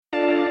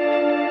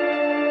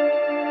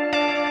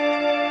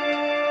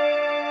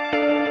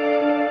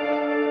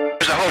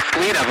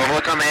fleet of them.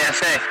 Look on the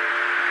ASA.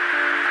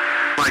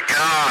 My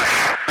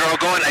gosh. They're all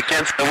going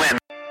against the wind.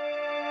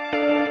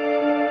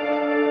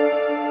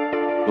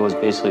 It was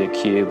basically a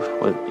cube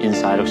with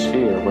inside of a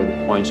sphere where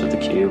the points of the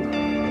cube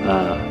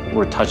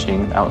were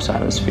touching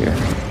outside of the sphere.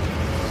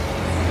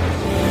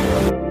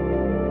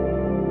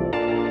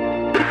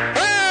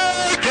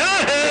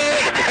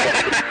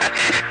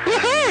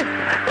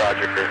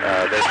 Roger.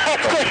 There's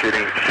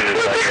troubleshooting.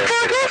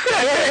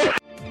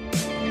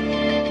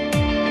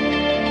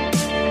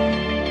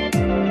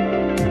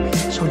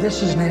 So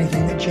this isn't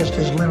anything that just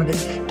is limited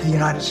to the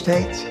United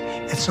States.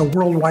 It's a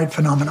worldwide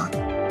phenomenon.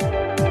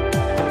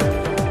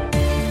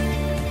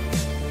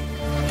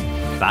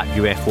 That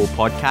UFO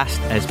podcast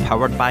is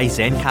powered by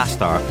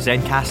Zencastr.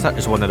 Zencastr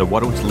is one of the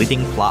world's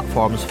leading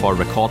platforms for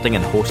recording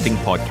and hosting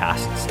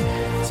podcasts.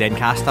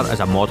 Zencastr is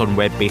a modern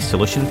web-based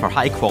solution for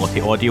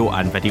high-quality audio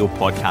and video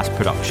podcast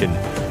production.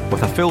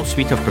 With a full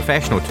suite of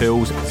professional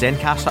tools,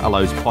 Zencastr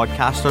allows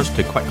podcasters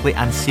to quickly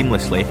and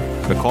seamlessly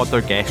record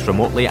their guests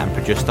remotely and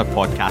produce their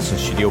podcasts in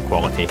studio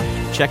quality.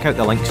 Check out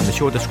the links in the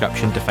show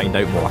description to find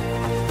out more.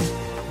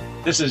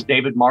 This is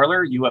David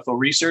Marler, UFO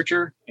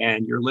researcher,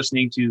 and you're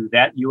listening to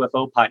That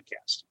UFO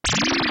Podcast.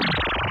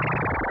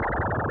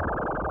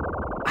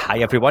 Hi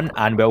everyone,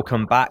 and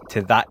welcome back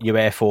to That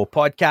UFO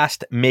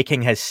Podcast.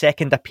 Making his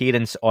second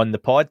appearance on the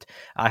pod,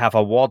 I have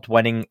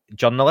award-winning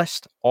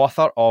journalist,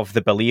 author of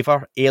The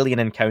Believer, Alien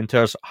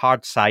Encounters,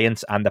 Hard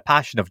Science, and The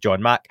Passion of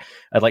John Mack.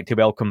 I'd like to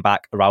welcome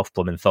back Ralph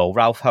Blumenthal.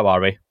 Ralph, how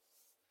are we?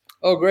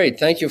 Oh, great.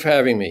 Thank you for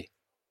having me.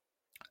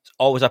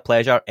 Always a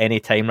pleasure,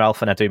 anytime,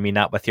 Ralph, and I do mean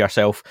that with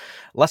yourself.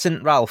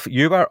 Listen, Ralph,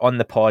 you were on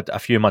the pod a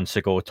few months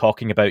ago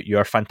talking about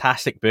your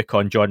fantastic book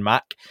on John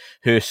Mack,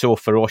 who so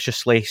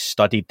ferociously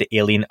studied the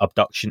alien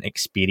abduction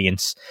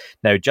experience.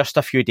 Now, just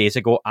a few days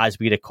ago, as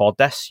we record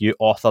this, you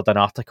authored an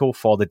article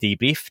for The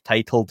Debrief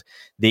titled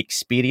The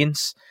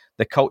Experience,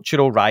 the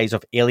Cultural Rise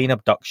of Alien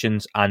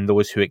Abductions and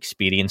Those Who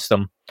Experience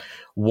Them.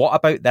 What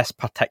about this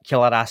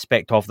particular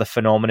aspect of the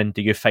phenomenon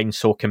do you find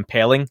so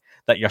compelling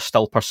that you're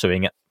still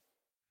pursuing it?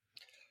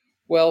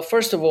 Well,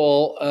 first of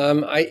all,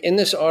 in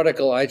this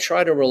article, I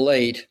try to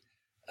relate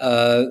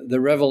the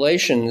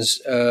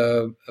revelations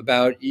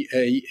about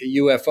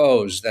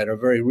UFOs that are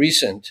very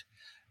recent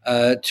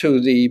to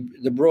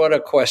the broader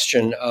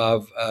question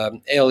of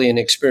alien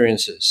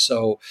experiences.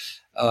 So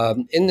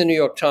in the New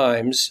York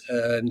Times,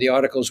 the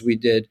articles we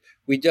did,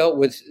 we dealt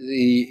with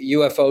the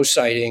UFO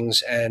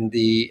sightings and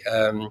the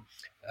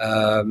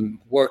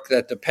work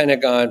that the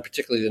Pentagon,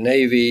 particularly the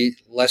Navy,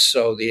 less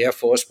so the Air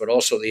Force, but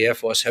also the Air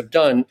Force have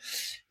done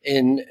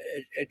in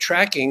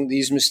tracking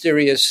these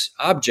mysterious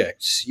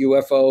objects,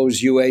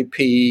 UFOs,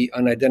 UAP,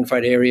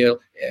 unidentified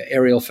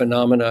aerial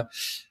phenomena,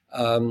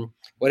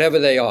 whatever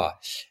they are.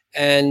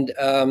 And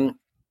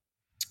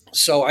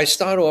so I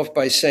start off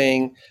by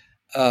saying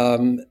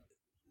the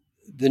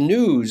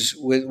news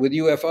with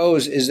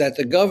UFOs is that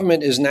the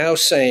government is now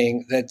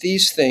saying that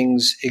these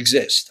things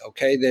exist,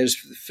 okay? There's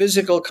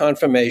physical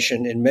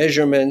confirmation in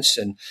measurements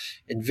and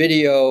in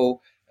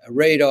video,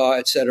 radar,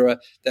 etc.,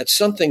 that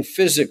something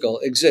physical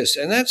exists.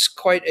 And that's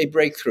quite a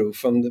breakthrough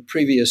from the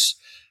previous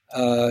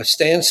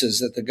stances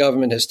that the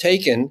government has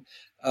taken,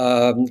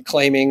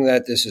 claiming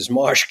that this is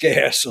marsh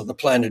gas or the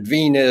planet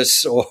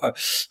Venus or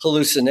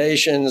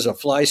hallucinations or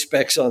fly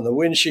specks on the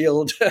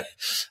windshield.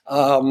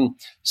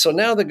 So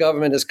now the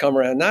government has come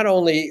around. Not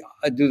only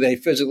do they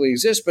physically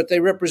exist, but they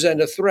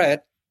represent a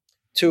threat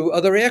to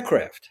other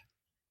aircraft.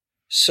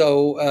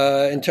 So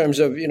in terms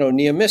of,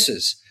 near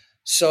misses.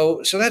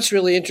 So that's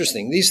really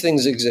interesting. These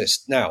things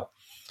exist. Now,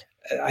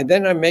 I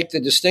make the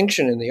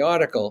distinction in the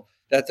article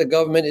that the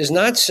government is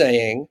not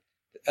saying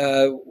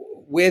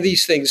where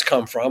these things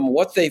come from,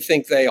 what they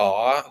think they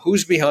are,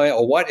 who's behind,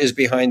 or what is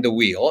behind the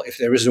wheel, if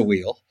there is a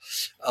wheel.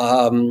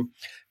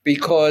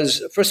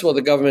 Because, first of all,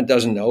 the government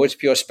doesn't know. It's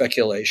pure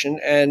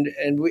speculation. And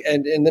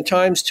in the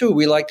Times, too,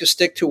 we like to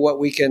stick to what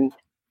we can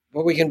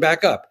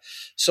back up.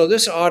 So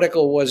this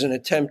article was an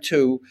attempt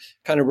to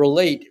kind of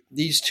relate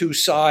these two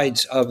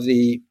sides of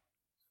the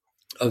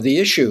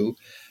issue,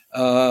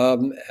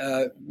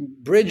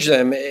 bridge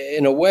them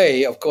in a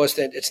way, of course,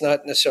 that it's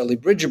not necessarily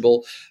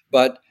bridgeable,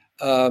 but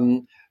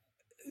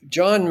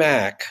John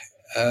Mack,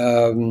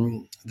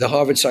 the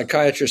Harvard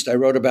psychiatrist I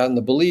wrote about in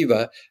The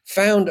Believer,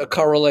 found a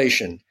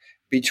correlation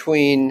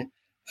between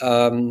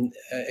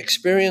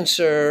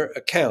experiencer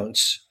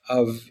accounts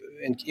of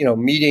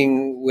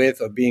meeting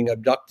with or being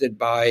abducted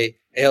by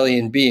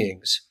alien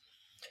beings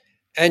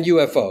and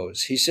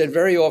UFOs. He said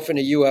very often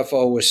a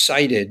UFO was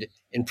sighted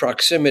in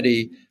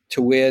proximity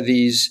to where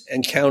these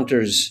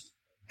encounters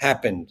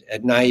happened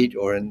at night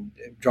or in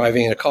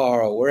driving in a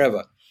car or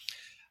wherever.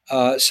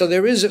 So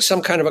there is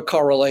some kind of a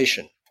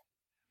correlation,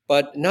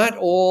 but not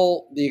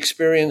all the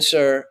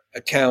experiencer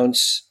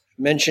accounts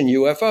mention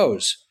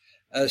UFOs.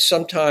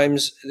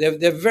 Sometimes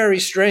they're very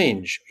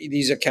strange,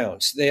 these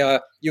accounts.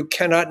 You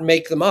cannot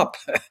make them up.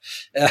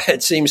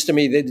 It seems to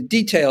me that the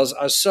details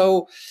are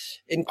so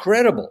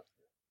incredible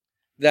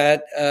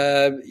that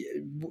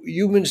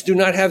humans do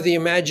not have the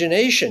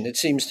imagination, it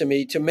seems to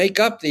me, to make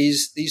up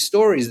these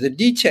stories, the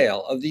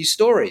detail of these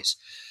stories.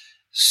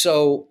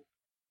 So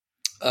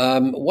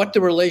what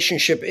the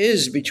relationship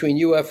is between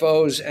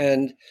UFOs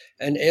and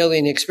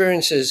alien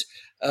experiences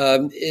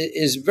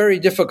is very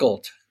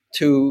difficult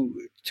to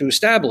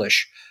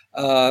establish.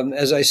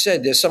 As I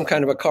said, there's some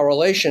kind of a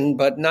correlation,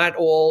 but not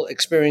all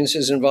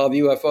experiences involve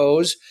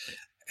UFOs,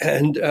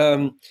 and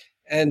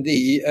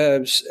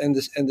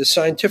the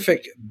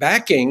scientific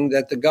backing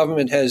that the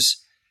government has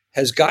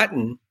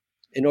gotten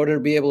in order to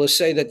be able to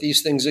say that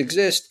these things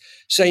exist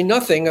say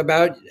nothing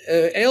about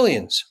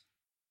aliens.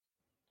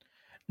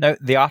 Now,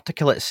 the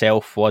article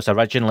itself was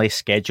originally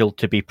scheduled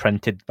to be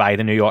printed by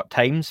the New York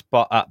Times,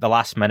 but at the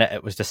last minute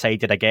it was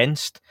decided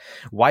against.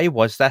 Why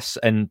was this,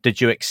 and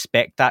did you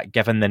expect that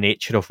given the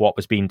nature of what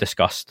was being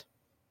discussed?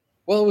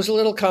 Well, it was a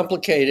little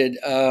complicated.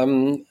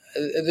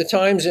 The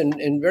Times,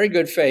 in very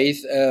good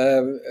faith,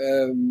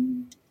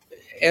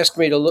 asked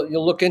me to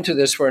look into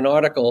this for an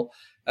article,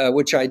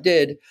 which I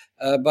did.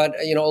 But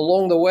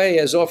along the way,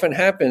 as often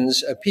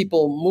happens,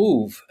 people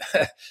move,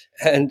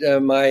 and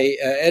my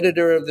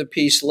editor of the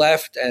piece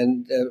left,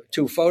 and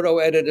 2 photo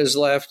editors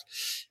left,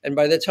 and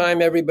by the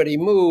time everybody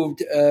moved,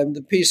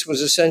 the piece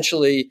was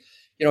essentially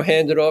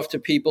handed off to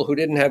people who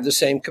didn't have the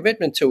same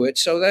commitment to it.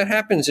 So that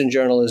happens in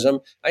journalism.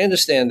 I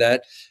understand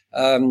that,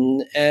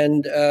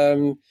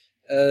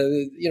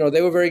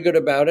 they were very good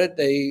about it.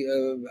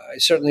 I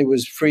certainly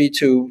was free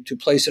to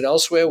place it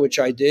elsewhere, which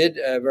I did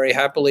very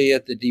happily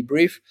at the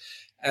debrief.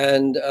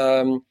 And,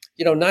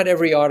 not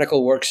every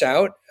article works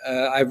out.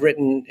 I've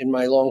written in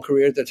my long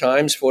career at the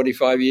Times,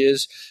 45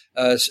 years,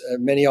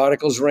 many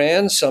articles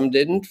ran, some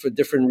didn't for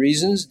different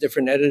reasons.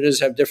 Different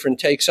editors have different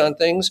takes on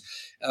things.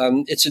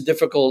 It's a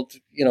difficult,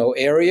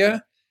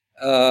 area.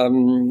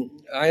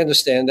 I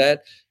understand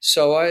that.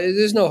 So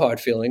there's no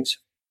hard feelings.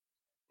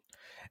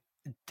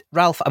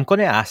 Ralph, I'm going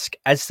to ask,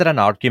 is there an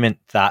argument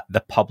that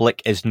the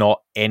public is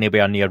not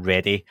anywhere near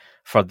ready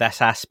for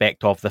this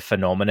aspect of the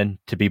phenomenon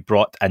to be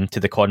brought into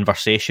the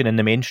conversation in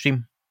the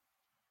mainstream?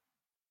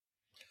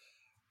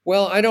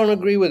 Well, I don't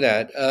agree with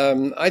that.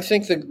 I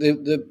think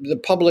the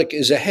public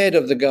is ahead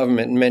of the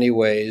government in many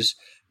ways.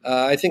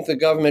 I think the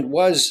government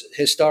was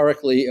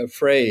historically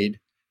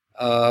afraid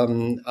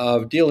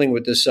of dealing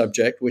with this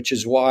subject, which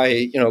is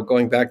why,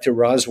 going back to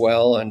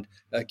Roswell and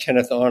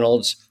Kenneth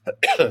Arnold's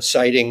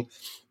sighting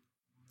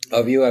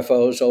of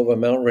UFOs over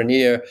Mount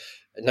Rainier,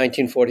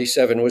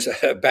 1947 was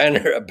a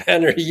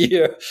banner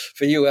year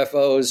for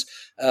UFOs,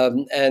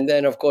 and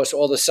then of course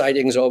all the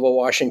sightings over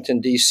Washington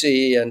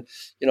D.C. and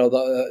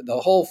the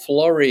whole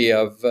flurry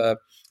of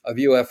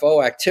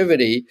UFO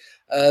activity.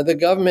 The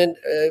government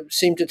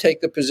seemed to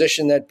take the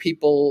position that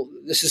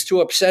this is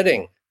too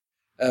upsetting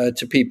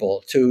to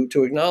people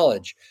to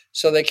acknowledge.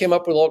 So they came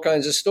up with all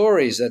kinds of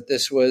stories that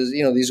this was,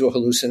 these were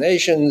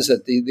hallucinations,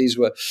 that these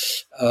were,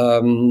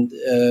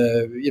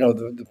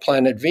 the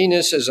planet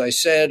Venus, as I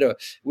said,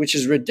 which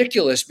is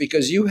ridiculous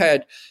because you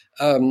had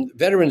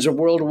veterans of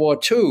World War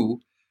II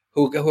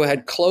who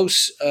had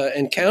close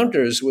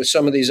encounters with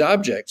some of these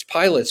objects,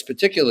 pilots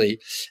particularly,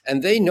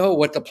 and they know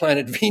what the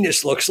planet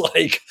Venus looks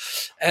like,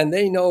 and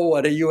they know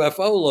what a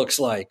UFO looks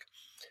like.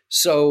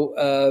 So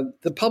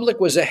the public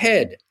was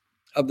ahead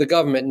of the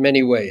government in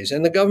many ways.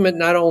 And the government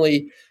not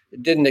only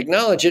didn't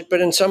acknowledge it,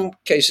 but in some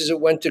cases it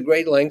went to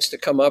great lengths to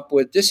come up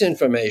with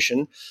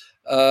disinformation,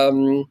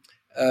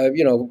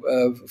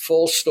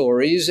 false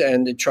stories,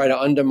 and to try to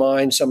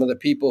undermine some of the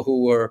people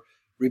who were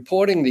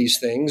reporting these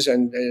things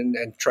and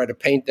try to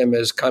paint them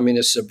as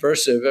communist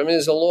subversive. I mean,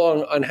 there's a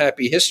long,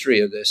 unhappy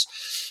history of this.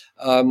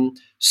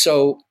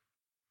 So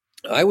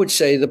I would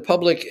say the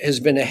public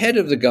has been ahead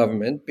of the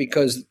government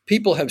because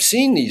people have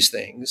seen these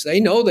things. They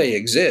know they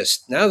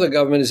exist. Now the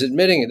government is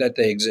admitting that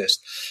they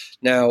exist.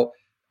 Now,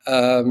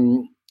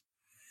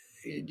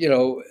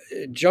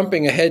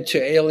 jumping ahead to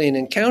alien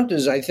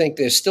encounters, I think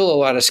there's still a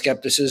lot of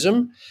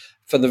skepticism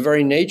for the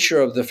very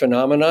nature of the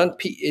phenomenon.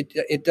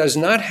 It does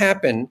not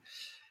happen.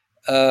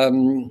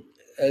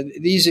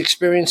 These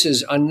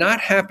experiences are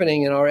not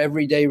happening in our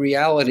everyday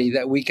reality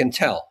that we can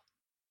tell.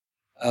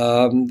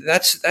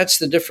 That's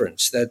the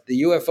difference, that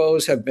the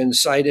UFOs have been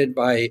sighted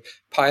by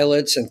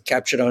pilots and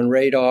captured on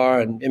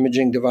radar and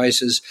imaging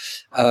devices.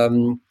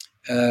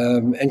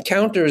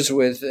 Encounters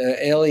with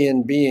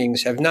alien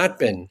beings have not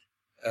been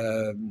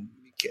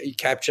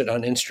captured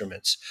on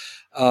instruments.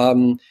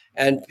 And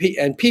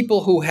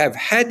people who have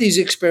had these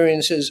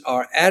experiences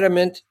are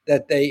adamant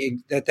that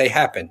they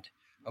happened,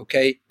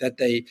 okay, that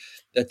they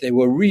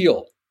were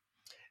real.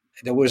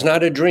 There was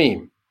not a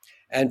dream.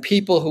 And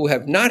people who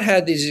have not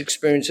had these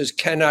experiences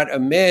cannot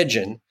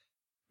imagine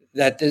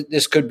that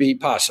this could be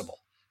possible.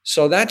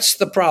 So that's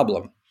the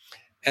problem.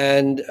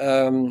 And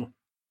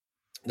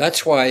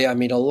that's why, a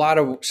lot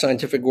of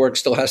scientific work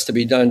still has to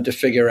be done to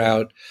figure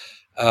out,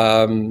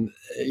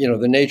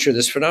 the nature of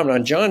this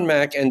phenomenon. John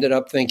Mack ended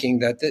up thinking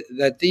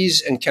that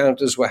these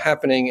encounters were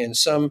happening in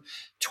some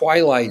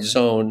twilight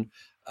zone,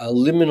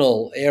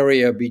 liminal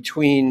area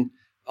between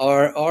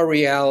our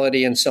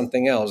reality and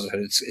something else.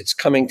 It's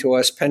coming to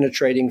us,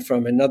 penetrating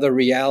from another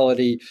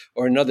reality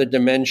or another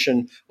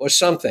dimension or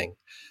something.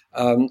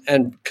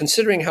 And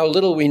considering how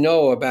little we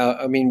know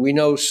about, I mean, we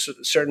know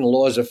certain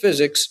laws of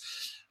physics,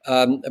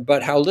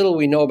 but how little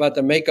we know about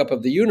the makeup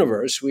of the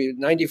universe.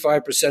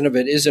 95% of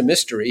it is a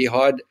mystery,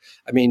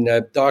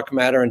 dark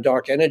matter and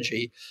dark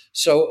energy.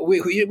 So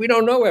we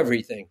don't know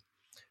everything.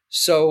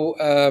 So,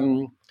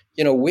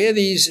 where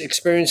these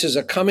experiences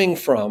are coming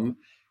from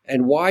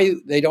and why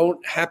they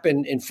don't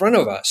happen in front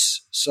of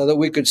us so that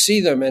we could see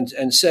them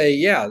and say,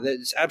 yeah,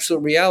 that's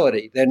absolute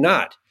reality. They're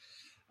not.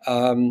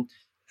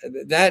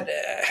 That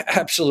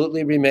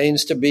absolutely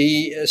remains to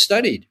be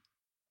studied.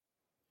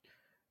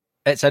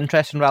 It's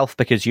interesting, Ralph,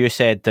 because you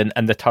said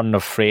in the turn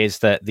of phrase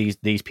that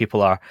these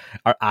people are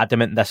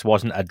adamant this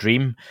wasn't a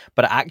dream,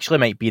 but it actually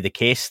might be the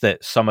case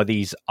that some of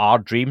these are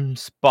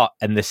dreams, but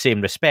in the same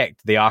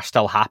respect, they are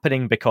still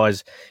happening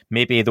because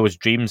maybe those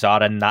dreams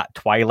are in that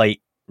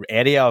twilight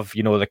area of,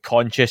 the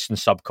conscious and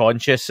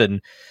subconscious,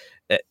 and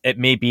it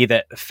may be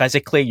that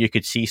physically you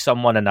could see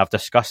someone, and I've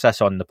discussed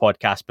this on the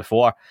podcast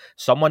before,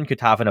 someone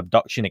could have an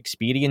abduction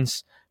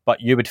experience, but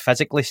you would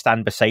physically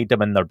stand beside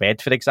them in their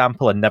bed, for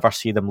example, and never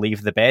see them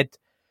leave the bed.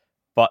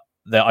 But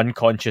the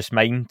unconscious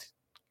mind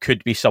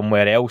could be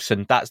somewhere else,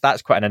 and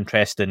that's quite an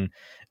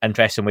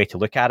interesting way to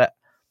look at it.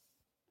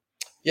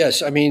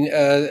 Yes,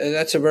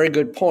 that's a very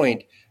good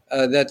point,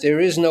 that there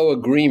is no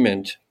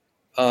agreement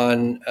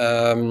on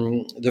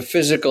the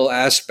physical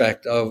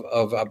aspect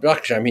of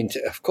abduction.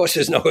 Of course,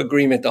 there's no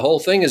agreement. The whole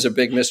thing is a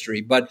big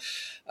mystery. But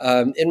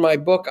in my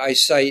book, I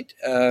cite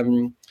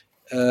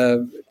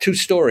two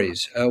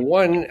stories.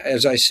 One,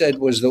 as I said,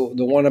 was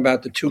the one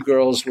about the two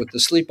girls with the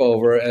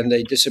sleepover, and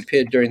they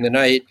disappeared during the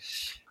night.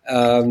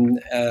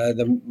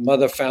 The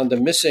mother found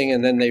them missing,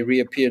 and then they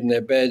reappeared in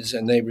their beds,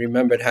 and they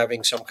remembered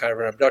having some kind of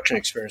an abduction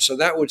experience. So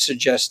that would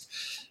suggest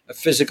a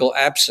physical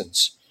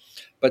absence.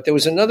 But there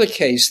was another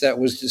case that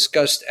was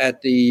discussed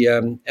at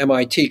the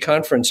MIT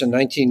conference in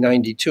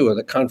 1992, or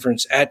the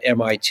conference at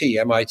MIT.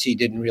 MIT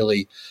didn't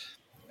really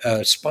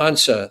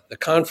sponsor the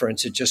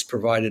conference. It just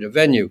provided a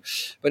venue.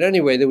 But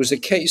anyway, there was a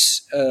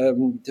case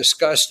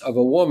discussed of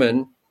a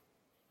woman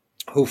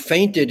who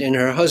fainted in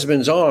her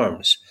husband's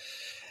arms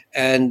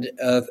and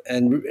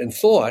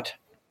thought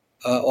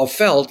or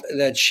felt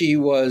that she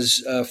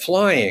was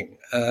flying,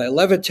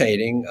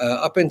 levitating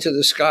up into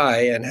the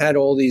sky, and had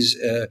all these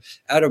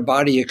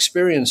out-of-body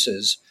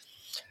experiences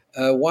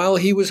while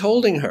he was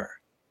holding her.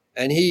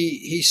 And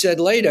he said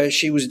later,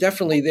 she was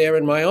definitely there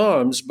in my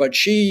arms, but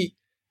she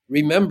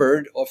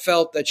remembered or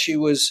felt that she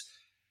was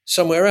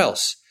somewhere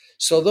else.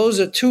 So those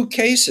are two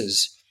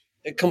cases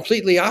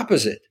completely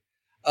opposite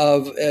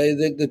of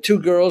the two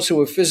girls who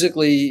were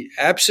physically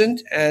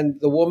absent and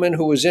the woman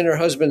who was in her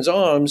husband's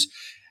arms.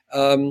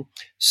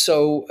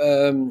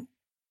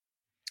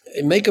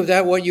 Make of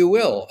that what you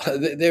will.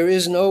 There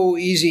is no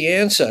easy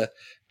answer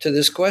to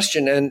this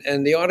question.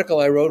 And the article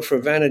I wrote for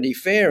Vanity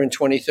Fair in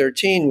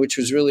 2013, which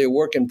was really a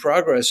work in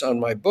progress on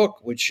my book,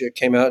 which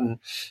came out in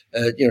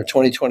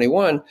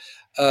 2021,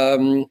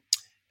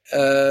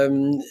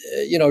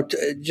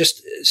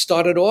 just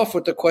started off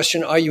with the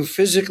question, are you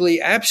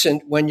physically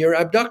absent when you're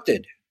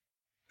abducted,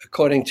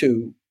 according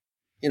to,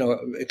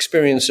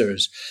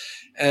 experiencers?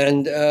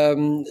 And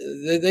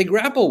they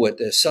grapple with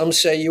this. Some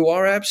say you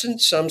are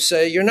absent. Some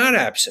say you're not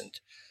absent.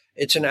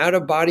 It's an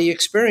out-of-body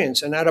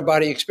experience. And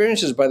out-of-body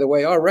experiences, by the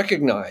way, are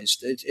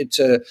recognized. It's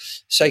a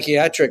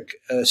psychiatric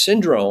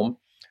syndrome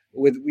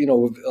with,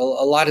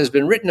 a lot has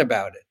been written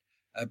about it.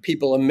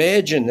 People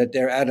imagine that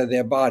they're out of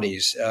their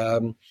bodies.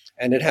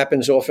 And it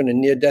happens often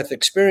in near-death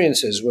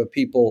experiences where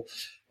people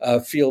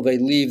feel they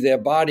leave their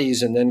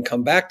bodies and then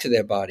come back to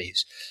their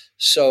bodies.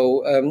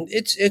 So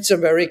it's a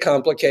very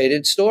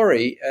complicated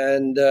story.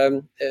 And,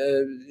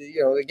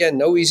 again,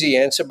 no easy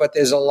answer, but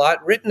there's a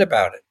lot written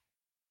about it.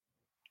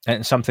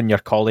 And something your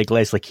colleague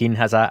Leslie Keane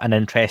has an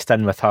interest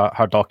in with her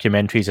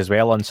documentaries as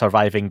well on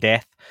surviving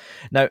death.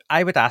 Now,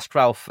 I would ask,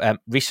 Ralph,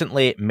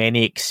 recently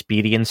many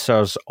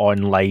experiencers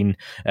online,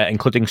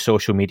 including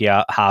social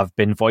media, have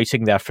been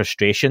voicing their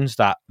frustrations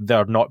that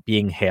they're not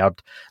being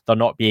heard, they're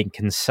not being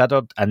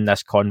considered in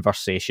this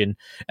conversation.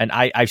 And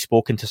I've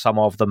spoken to some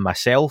of them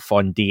myself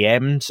on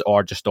DMs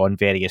or just on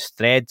various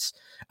threads,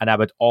 and I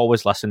would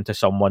always listen to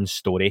someone's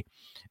story.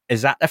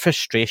 Is that a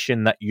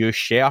frustration that you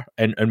share,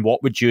 and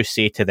what would you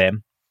say to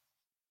them?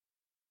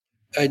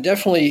 I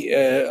definitely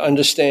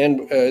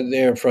understand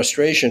their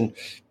frustration.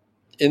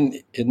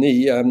 In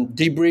the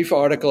debrief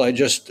article I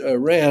just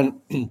ran,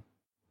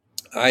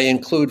 I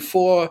include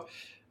 4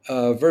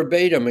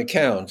 verbatim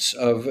accounts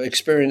of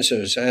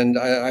experiencers, and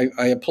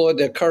I applaud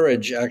their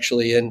courage,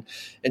 actually, in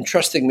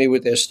trusting me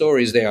with their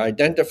stories. They are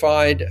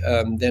identified.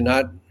 They're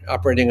not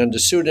operating under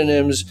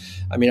pseudonyms.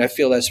 I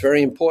feel that's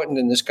very important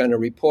in this kind of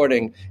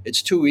reporting.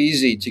 It's too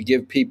easy to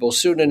give people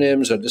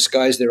pseudonyms or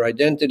disguise their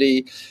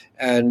identity.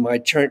 And my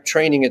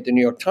training at the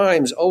New York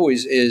Times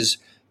always is,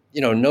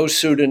 no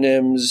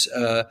pseudonyms,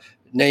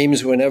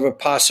 names whenever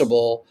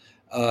possible,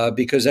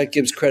 because that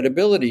gives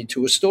credibility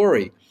to a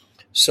story.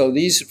 So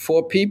these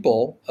four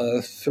people,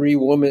 three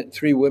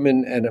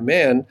women and a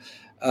man,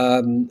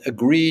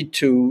 agreed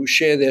to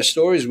share their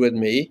stories with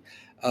me,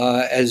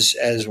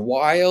 as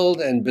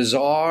wild and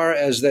bizarre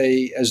as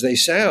they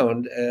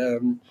sound.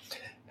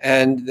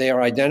 And they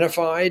are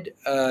identified.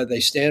 They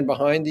stand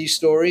behind these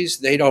stories.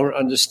 They don't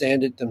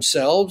understand it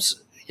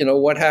themselves.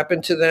 What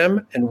happened to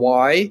them and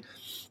why.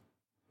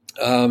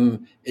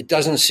 It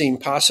doesn't seem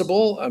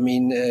possible. I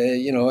mean,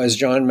 as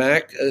John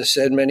Mack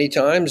said many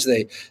times,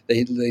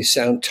 they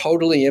sound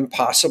totally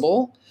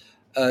impossible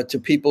to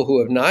people who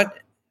have not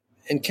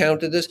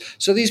encountered this.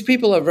 So these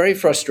people are very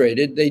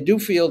frustrated. They do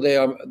feel they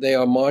are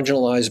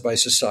marginalized by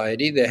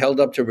society. They're held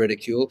up to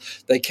ridicule.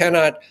 They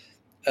cannot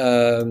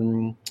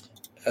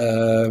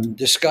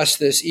discuss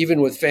this even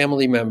with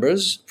family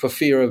members for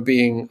fear of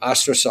being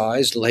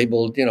ostracized,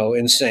 labeled,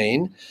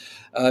 insane,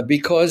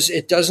 because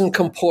it doesn't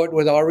comport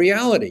with our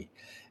reality.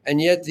 And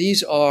yet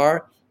these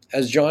are,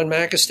 as John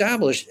Mack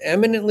established,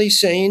 eminently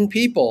sane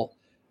people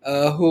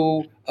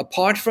who,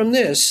 apart from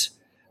this,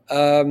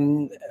 are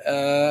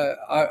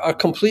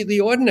completely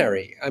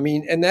ordinary. I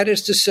mean, and that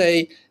is to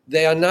say,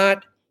 they are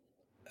not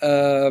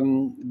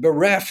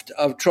bereft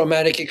of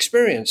traumatic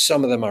experience.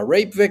 Some of them are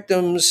rape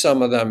victims.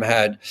 Some of them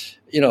had,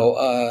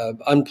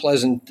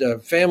 unpleasant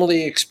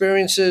family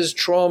experiences,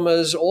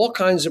 traumas, all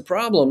kinds of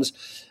problems.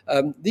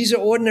 These are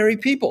ordinary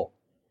people.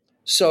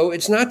 So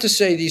it's not to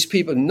say these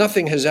people,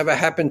 nothing has ever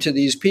happened to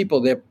these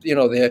people. They're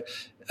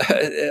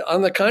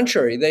on the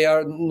contrary, they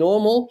are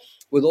normal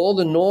with all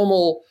the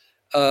normal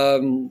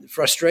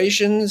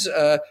frustrations,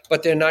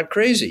 but they're not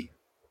crazy.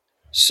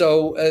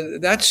 So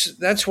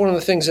that's one of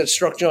the things that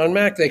struck John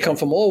Mack. They come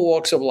from all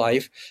walks of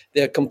life.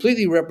 They're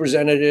completely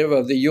representative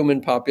of the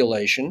human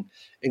population,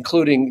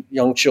 including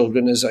young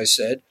children, as I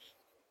said.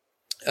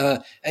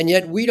 And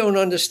yet we don't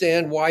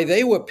understand why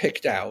they were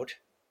picked out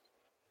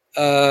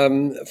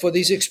for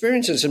these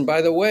experiences. And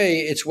by the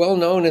way, it's well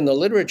known in the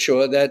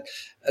literature that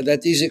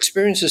these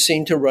experiences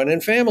seem to run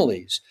in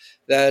families.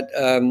 That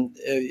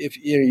if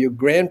your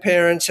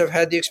grandparents have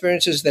had the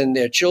experiences, then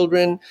their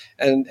children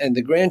and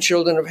the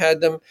grandchildren have had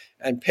them.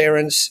 And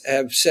parents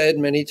have said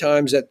many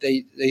times that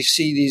they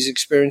see these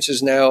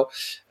experiences now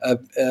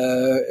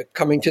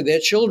coming to their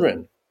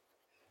children.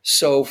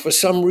 So for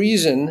some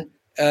reason,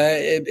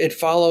 it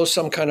follows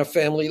some kind of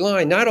family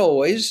line. Not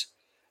always.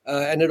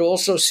 And it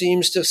also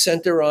seems to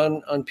center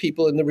on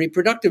people in the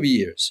reproductive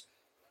years.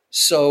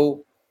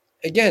 So,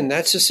 again,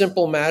 that's a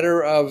simple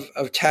matter of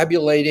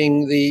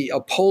tabulating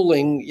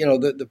polling,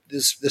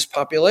 this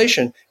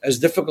population, as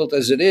difficult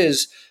as it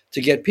is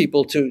to get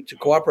people to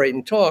cooperate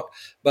and talk.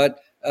 But,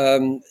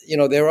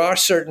 there are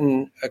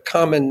certain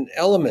common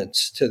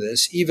elements to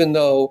this, even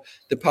though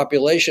the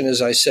population,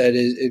 as I said,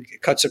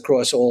 it cuts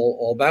across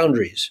all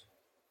boundaries.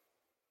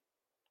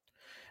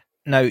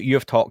 Now,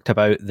 you've talked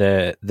about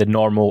the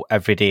normal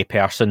everyday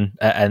person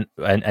and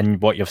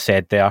what you've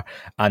said there.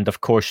 And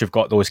of course, you've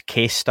got those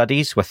case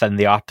studies within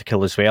the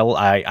article as well.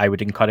 I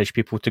would encourage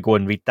people to go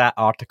and read that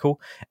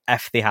article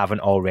if they haven't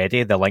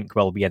already. The link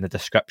will be in the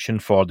description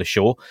for the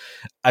show.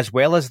 As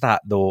well as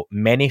that, though,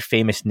 many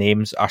famous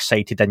names are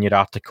cited in your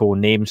article,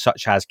 names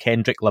such as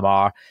Kendrick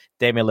Lamar,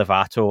 Demi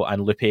Lovato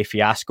and Lupe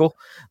Fiasco.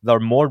 They're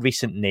more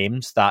recent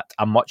names that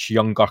a much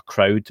younger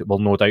crowd will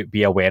no doubt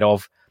be aware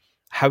of.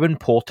 How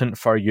important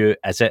for you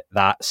is it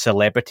that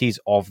celebrities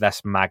of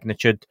this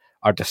magnitude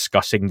are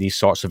discussing these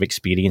sorts of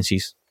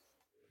experiences?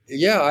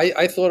 Yeah,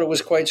 I thought it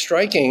was quite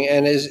striking.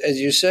 And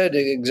as you said,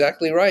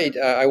 exactly right.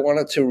 I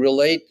wanted to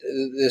relate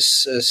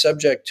this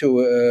subject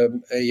to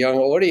a young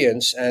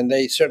audience, and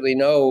they certainly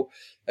know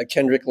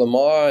Kendrick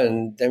Lamar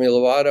and Demi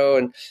Lovato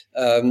and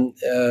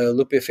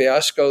Lupe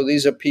Fiasco.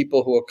 These are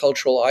people who are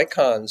cultural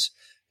icons,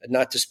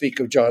 not to speak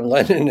of John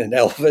Lennon and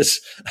Elvis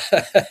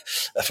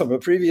from a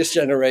previous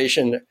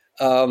generation.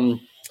 So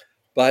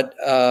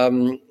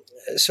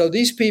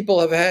these people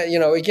have had,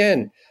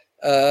 again,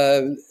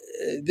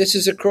 this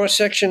is a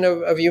cross-section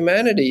of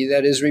humanity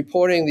that is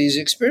reporting these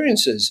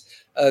experiences.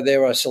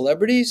 There are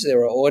celebrities, there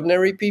are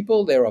ordinary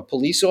people, there are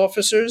police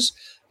officers,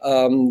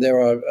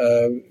 there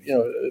are,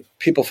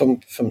 people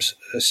from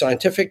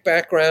scientific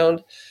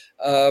background.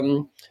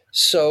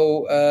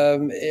 So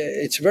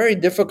it's very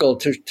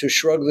difficult to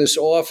shrug this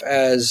off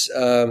as,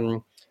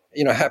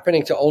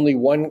 happening to only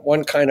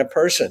one kind of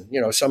person,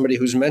 somebody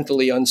who's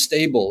mentally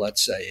unstable,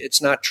 let's say.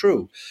 It's not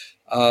true.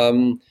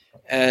 And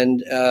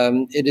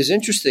it is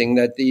interesting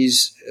that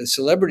these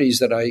celebrities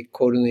that I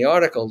quote in the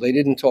article, they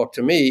didn't talk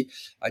to me.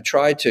 I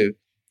tried to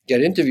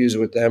get interviews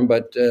with them,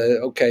 but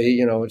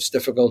it's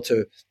difficult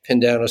to pin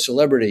down a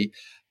celebrity.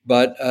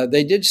 But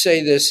they did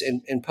say this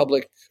in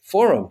public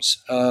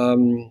forums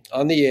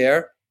on the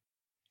air.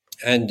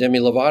 And Demi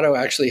Lovato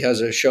actually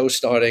has a show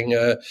starting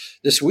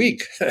this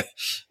week,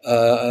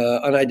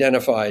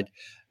 unidentified.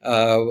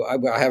 I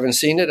haven't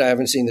seen it. I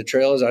haven't seen the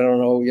trailers. I don't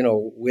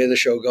know, where the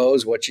show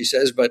goes, what she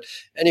says. But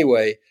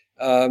anyway,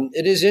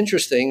 it is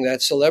interesting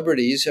that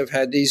celebrities have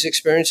had these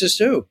experiences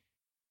too.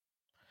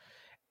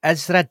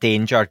 Is there a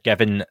danger,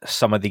 given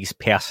some of these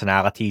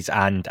personalities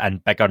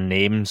and bigger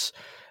names,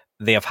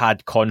 they have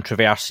had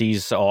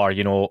controversies or,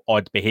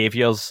 odd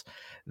behaviours,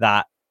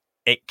 that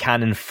it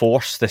can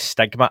enforce the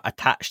stigma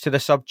attached to the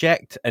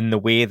subject in the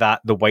way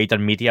that the wider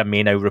media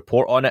may now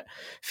report on it.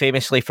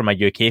 Famously, from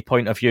a UK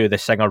point of view, the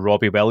singer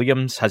Robbie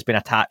Williams has been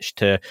attached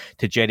to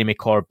Jeremy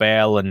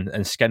Corbell and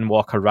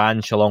Skinwalker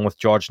Ranch along with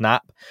George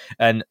Knapp.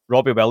 And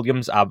Robbie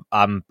Williams,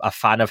 I'm a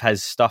fan of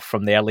his stuff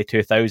from the early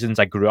 2000s.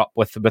 I grew up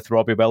with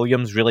Robbie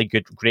Williams, really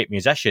great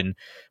musician,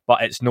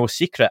 but it's no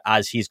secret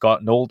as he's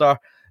gotten older,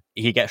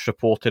 he gets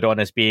reported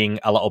on as being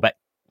a little bit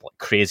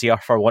crazier,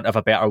 for want of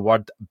a better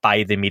word,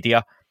 by the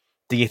media.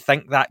 Do you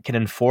think that can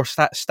enforce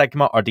that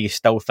stigma, or do you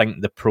still think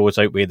the pros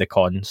outweigh the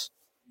cons?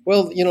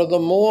 Well, the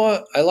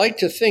more I like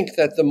to think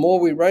that the more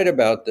we write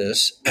about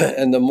this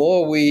and the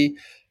more we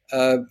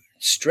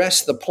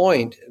stress the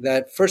point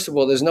that, first of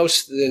all,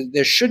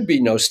 there should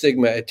be no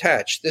stigma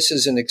attached. This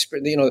is an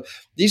experience,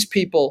 these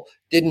people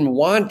didn't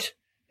want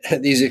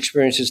these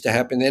experiences to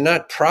happen. They're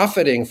not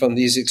profiting from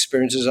these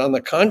experiences. On the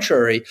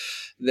contrary,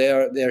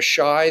 they're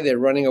shy, they're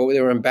running away,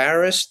 they're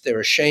embarrassed, they're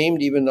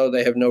ashamed, even though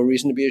they have no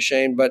reason to be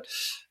ashamed. But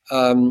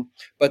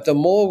the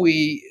more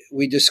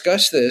we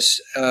discuss this,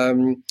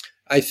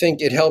 I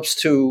think it helps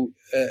to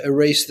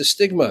erase the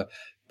stigma.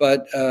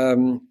 But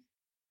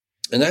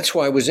and that's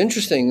why it was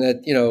interesting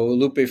that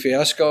Lupe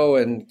Fiasco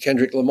and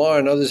Kendrick Lamar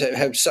and others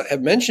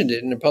have mentioned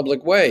it in a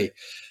public way.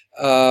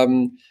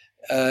 And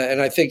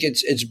I think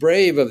it's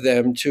brave of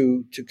them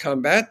to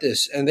combat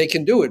this, and they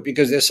can do it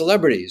because they're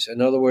celebrities.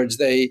 In other words,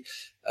 they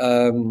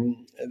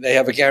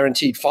have a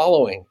guaranteed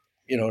following,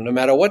 no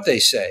matter what they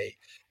say.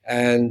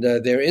 And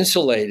they're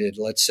insulated,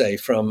 let's say,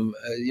 from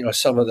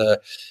some of the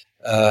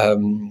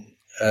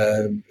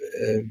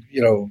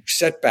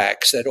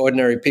setbacks that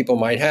ordinary people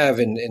might have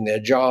in their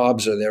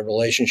jobs or their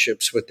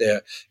relationships with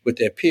their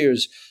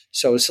peers.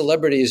 So a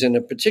celebrity is in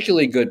a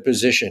particularly good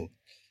position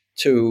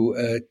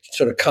to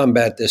sort of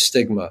combat this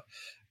stigma.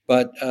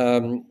 But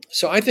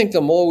so I think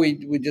the more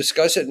we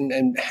discuss it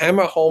and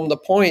hammer home the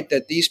point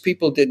that these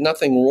people did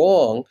nothing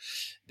wrong,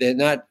 they're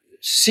not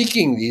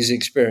seeking these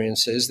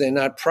experiences, they're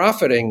not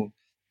profiting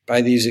by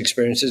these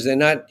experiences. They're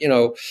not,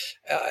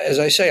 as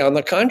I say, on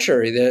the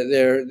contrary,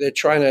 they're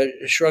trying to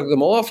shrug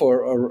them off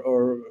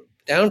or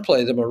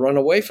downplay them or run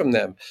away from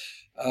them.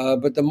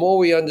 But the more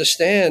we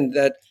understand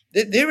that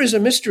there is a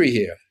mystery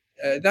here.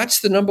 That's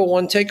the number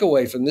one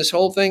takeaway from this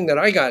whole thing that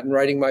I got in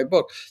writing my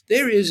book.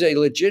 There is a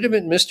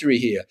legitimate mystery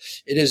here.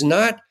 It is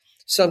not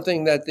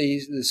something that the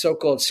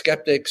so-called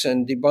skeptics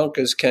and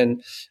debunkers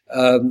can,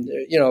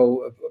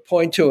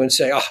 point to and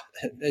say, "Oh,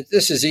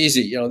 this is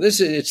easy.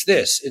 It's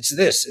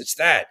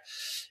that."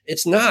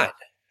 It's not.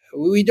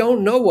 We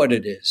don't know what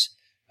it is.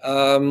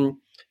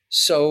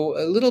 So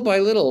little by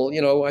little,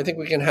 I think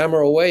we can hammer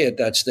away at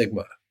that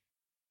stigma.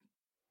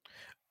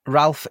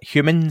 Ralph,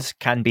 humans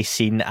can be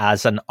seen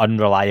as an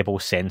unreliable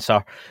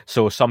sensor,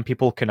 so some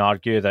people can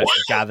argue that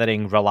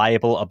gathering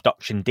reliable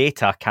abduction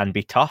data can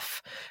be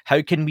tough.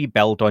 How can we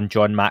build on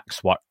John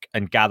Mack's work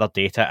and gather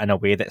data in a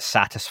way that's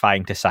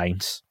satisfying to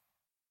science?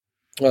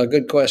 Well,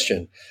 good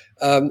question.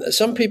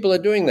 Some people are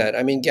doing that.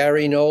 I mean,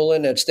 Gary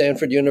Nolan at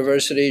Stanford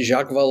University,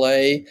 Jacques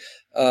Vallée,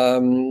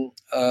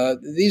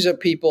 these are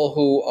people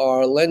who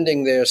are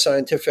lending their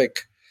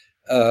scientific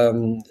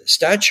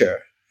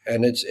stature,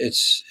 and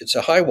it's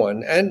a high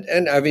one,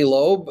 and Avi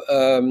Loeb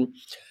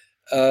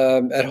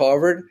at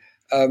Harvard,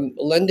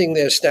 lending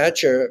their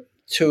stature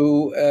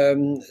to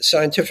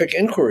scientific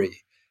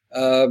inquiry.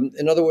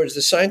 In other words,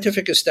 the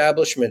scientific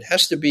establishment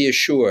has to be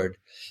assured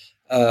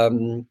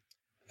that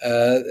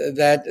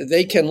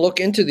they can look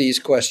into these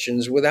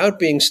questions without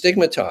being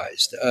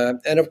stigmatized.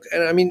 And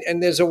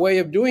there's a way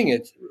of doing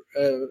it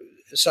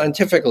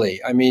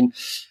scientifically. I mean,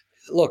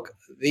 look,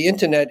 the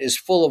internet is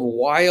full of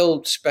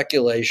wild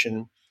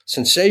speculation,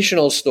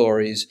 sensational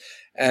stories,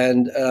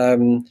 and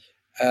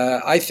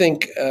I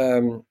think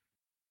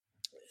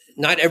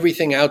not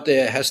everything out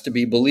there has to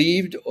be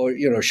believed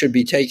or should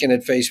be taken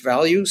at face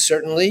value,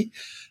 certainly,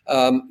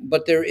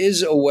 but there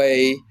is a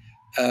way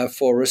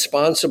for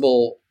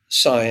responsible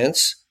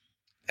science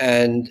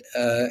and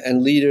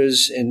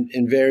leaders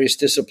in various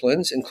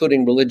disciplines,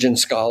 including religion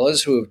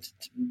scholars who have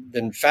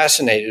been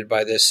fascinated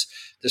by this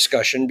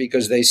discussion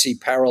because they see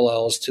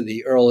parallels to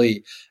the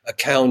early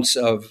accounts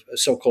of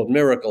so-called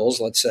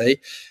miracles, let's say,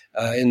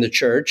 in the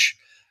church,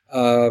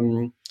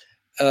 that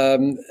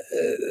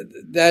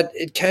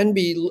it can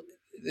be,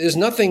 there's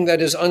nothing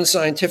that is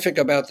unscientific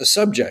about the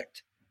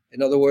subject.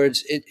 In other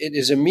words, it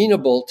is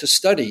amenable to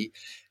study,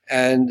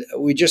 and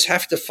we just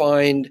have to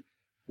find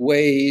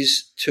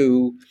ways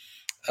to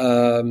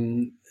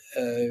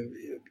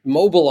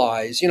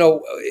mobilize.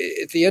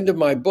 At the end of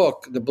my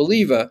book, The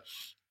Believer,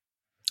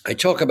 I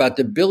talk about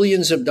the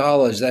billions of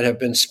dollars that have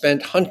been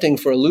spent hunting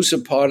for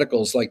elusive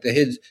particles like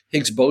the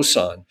Higgs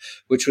boson,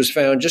 which was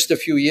found just a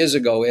few years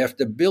ago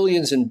after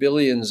billions and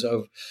billions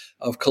of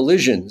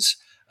collisions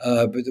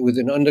with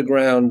an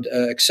underground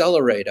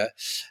accelerator.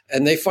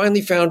 And they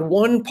finally found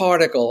one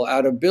particle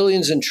out of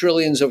billions and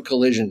trillions of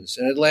collisions,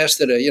 and it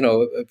lasted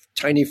a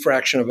tiny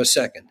fraction of a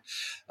second.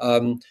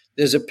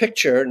 there's a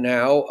picture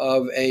now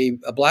of a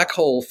black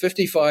hole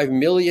 55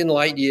 million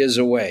light years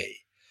away,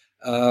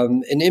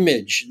 an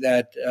image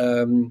that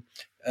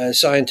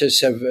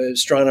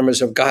astronomers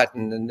have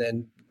gotten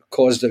and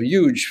caused a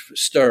huge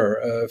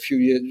stir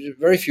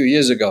very few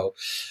years ago.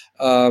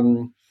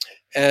 The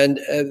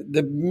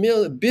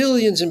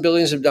billions and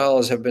billions of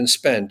dollars have been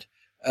spent,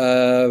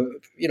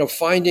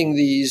 finding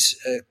these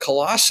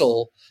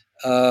colossal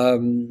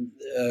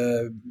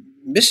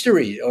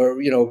mystery,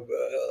 or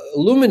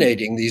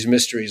illuminating these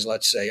mysteries.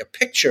 Let's say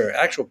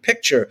actual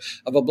picture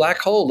of a black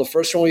hole, the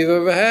first one we've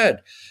ever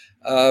had,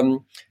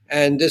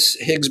 and this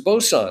Higgs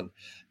boson.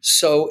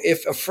 So,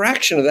 if a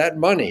fraction of that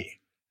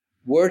money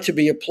were to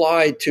be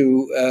applied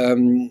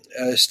to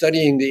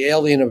studying the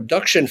alien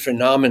abduction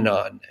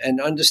phenomenon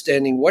and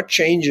understanding what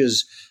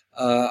changes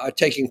are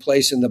taking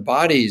place in the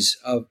bodies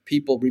of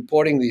people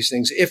reporting these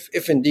things,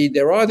 if indeed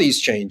there are these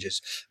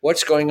changes,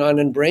 what's going on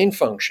in brain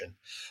function?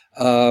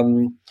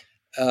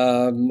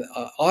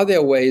 Are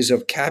there ways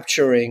of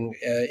capturing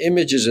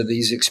images of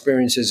these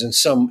experiences in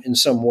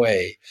some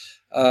way?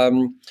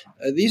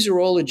 These are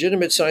all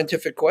legitimate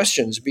scientific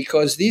questions,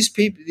 because these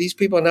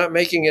people are not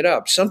making it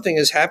up. Something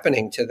is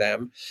happening to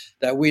them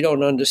that we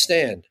don't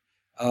understand,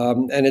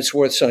 and it's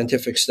worth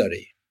scientific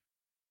study.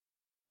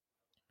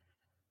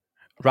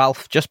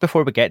 Ralph, just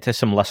before we get to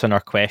some listener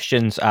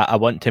questions, I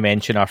want to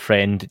mention our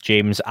friend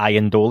James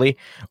Iandoli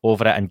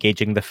over at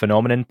Engaging the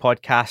Phenomenon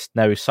podcast.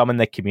 Now, some in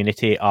the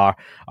community are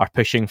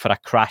pushing for a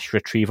crash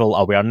retrieval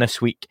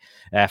awareness week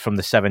from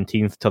the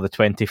 17th to the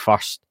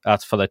 21st,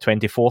 for the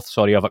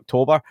 24th, of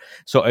October.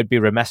 So it'd be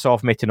remiss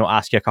of me to not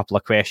ask you a couple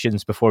of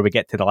questions before we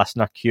get to the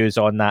listener cues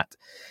on that.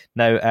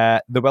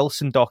 Now, the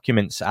Wilson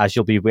documents, as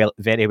you'll be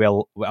very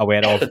well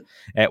aware of,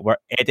 were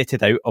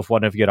edited out of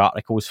one of your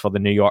articles for the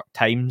New York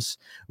Times.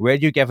 Were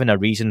you given a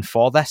reason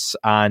for this,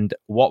 and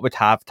what would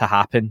have to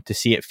happen to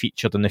see it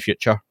featured in the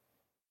future?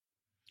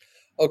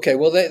 Okay,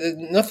 well,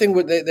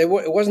 it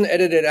wasn't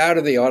edited out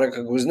of the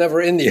article. It was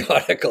never in the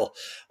article.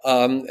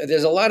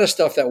 There's a lot of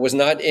stuff that was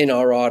not in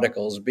our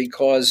articles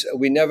because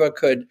we never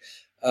could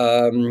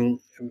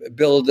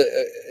build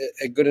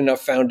a good enough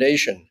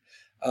foundation.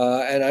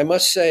 And I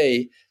must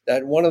say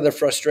that one of the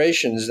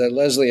frustrations that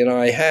Leslie and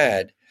I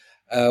had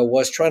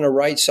was trying to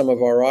write some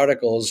of our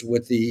articles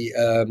with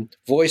the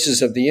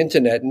voices of the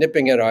internet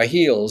nipping at our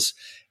heels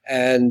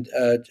and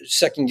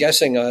second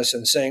guessing us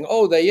and saying,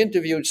 oh, they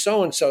interviewed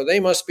so-and-so, they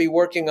must be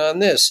working on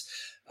this.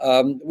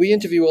 We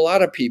interview a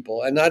lot of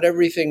people, and not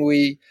everything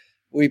we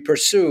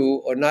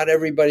pursue or not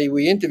everybody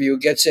we interview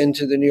gets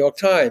into the New York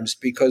Times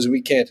because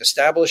we can't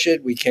establish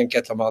it, we can't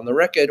get them on the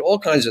record, all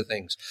kinds of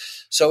things.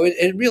 So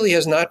it really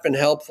has not been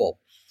helpful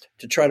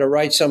to try to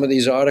write some of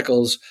these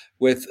articles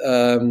with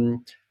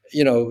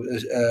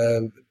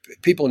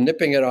people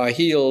nipping at our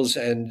heels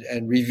and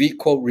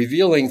quote,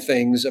 revealing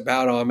things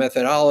about our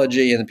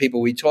methodology and the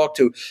people we talk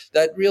to.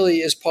 That really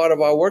is part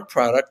of our work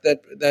product.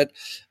 That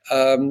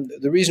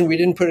the reason we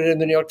didn't put it in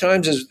the New York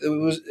Times is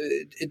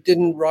it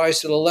didn't rise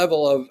to the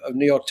level of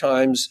New York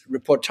Times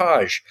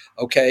reportage.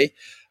 Okay,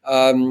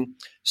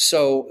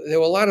 so there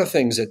were a lot of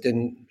things that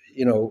didn't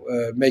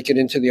make it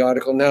into the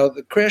article. Now,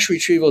 the crash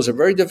retrieval is a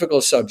very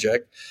difficult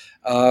subject.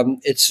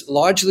 It's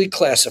largely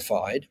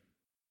classified.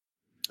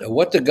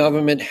 What the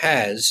government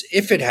has,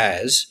 if it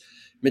has,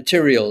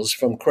 materials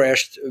from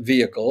crashed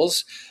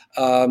vehicles,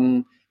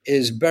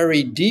 is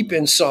buried deep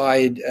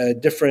inside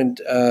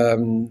different,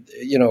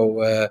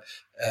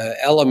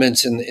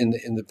 elements in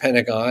the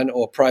Pentagon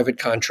or private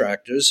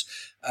contractors.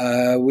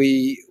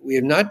 We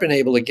have not been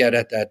able to get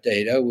at that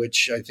data,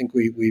 which I think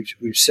we've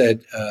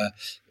said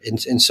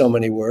in so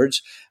many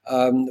words.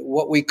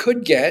 What we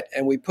could get,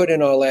 and we put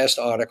in our last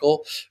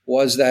article,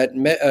 was that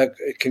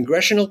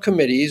congressional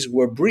committees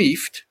were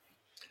briefed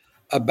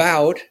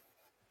about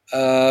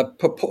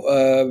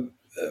purported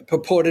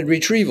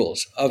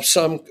retrievals of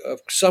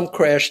some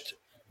crashed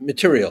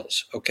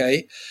materials.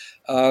 Okay,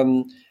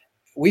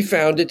 we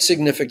found it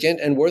significant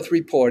and worth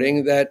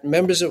reporting that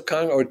members of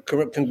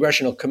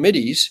congressional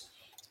committees,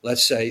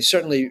 let's say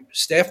certainly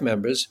staff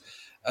members,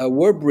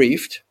 were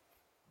briefed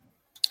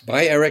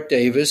by Eric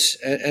Davis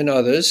and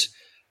others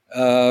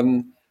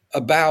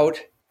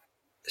about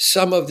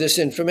some of this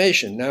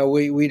information. Now,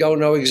 we don't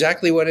know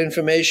exactly what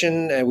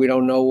information, and we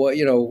don't know what,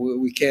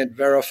 we can't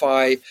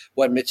verify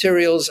what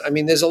materials. I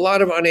mean, there's a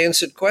lot of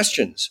unanswered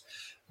questions,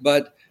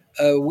 but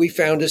we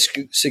found it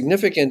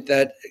significant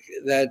that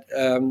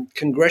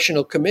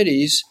congressional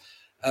committees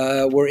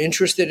were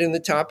interested in the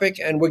topic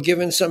and were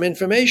given some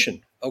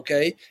information.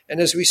 Okay.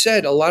 And as we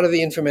said, a lot of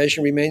the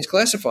information remains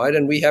classified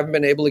and we haven't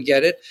been able to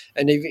get it.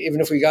 And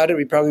even if we got it,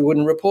 we probably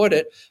wouldn't report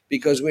it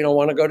because we don't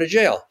want to go to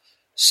jail.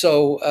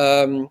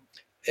 So,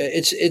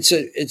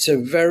 it's a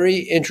very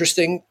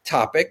interesting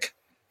topic,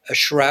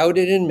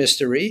 shrouded in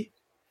mystery,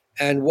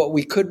 and what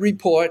we could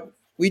report,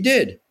 we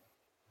did.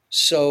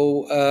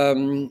 So,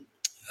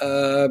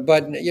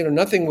 but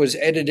nothing was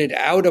edited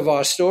out of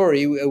our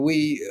story.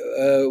 We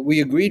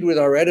agreed with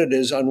our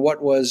editors on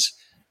what was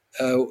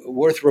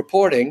worth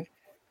reporting,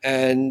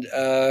 and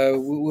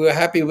we were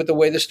happy with the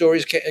way the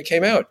stories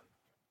came out.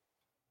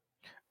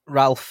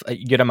 Ralph,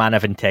 you're a man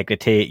of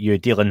integrity. You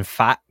deal in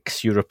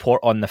facts. You report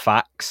on the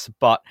facts.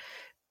 But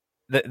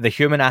the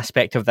human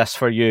aspect of this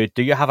for you,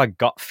 do you have a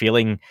gut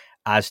feeling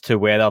as to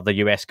whether the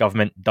US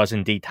government does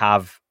indeed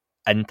have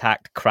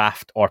intact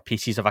craft or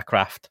pieces of a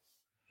craft?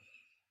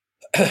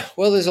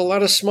 Well, there's a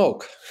lot of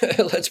smoke.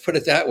 Let's put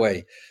it that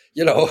way.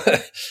 There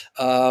have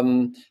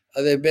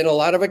been a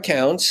lot of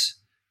accounts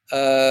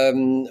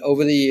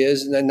over the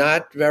years, and they're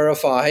not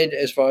verified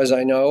as far as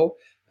I know,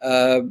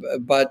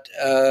 but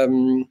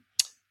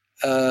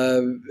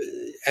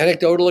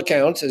anecdotal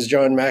accounts, as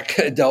John Mack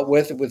dealt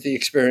with the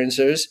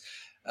experiencers.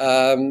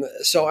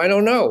 So I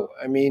don't know.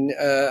 I mean,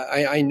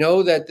 I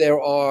know that there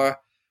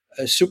are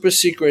super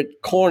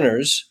secret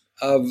corners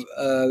of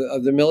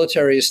the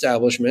military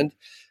establishment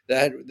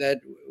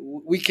that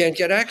we can't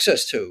get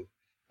access to.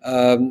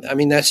 I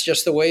mean, that's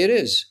just the way it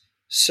is.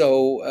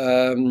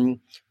 So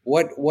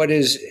what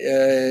is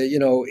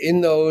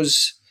in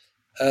those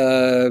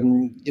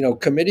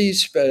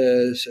committees,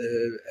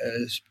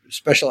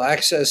 special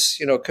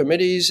access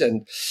committees,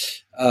 and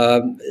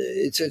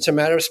it's a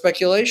matter of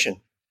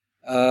speculation.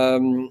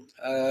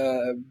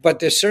 But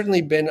there's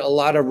certainly been a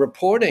lot of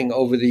reporting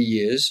over the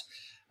years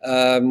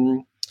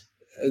that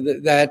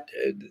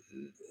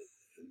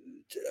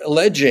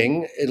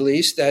alleging, at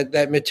least,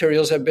 that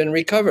materials have been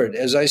recovered.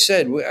 As I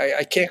said,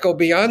 I can't go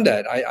beyond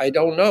that. I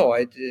don't know.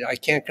 I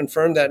can't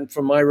confirm that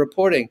from my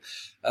reporting.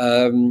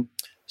 So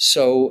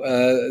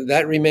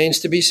that remains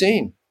to be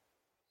seen.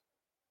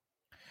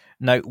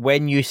 Now,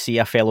 when you see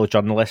a fellow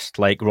journalist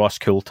like Ross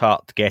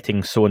Coulthart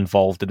getting so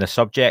involved in the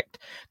subject,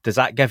 does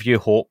that give you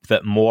hope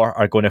that more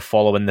are going to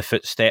follow in the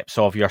footsteps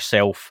of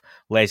yourself,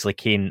 Leslie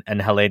Kean,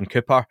 and Helene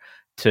Cooper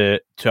to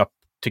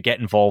get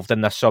involved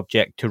in this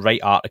subject, to write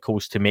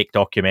articles, to make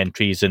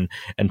documentaries and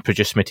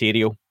produce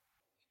material?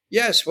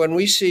 Yes, when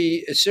we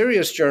see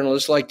serious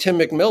journalists like Tim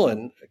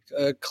McMillan,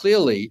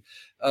 clearly,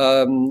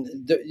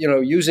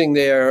 using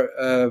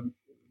their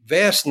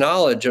vast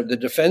knowledge of the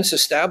defense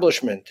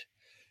establishment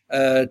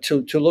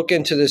to look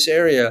into this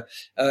area,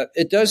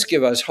 it does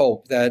give us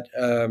hope that,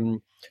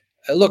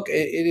 look,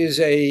 it is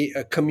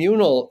a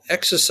communal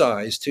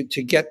exercise to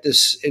get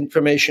this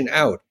information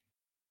out.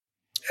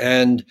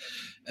 And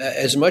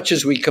as much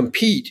as we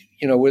compete,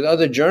 with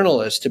other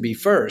journalists to be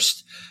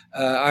first,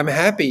 I'm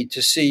happy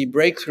to see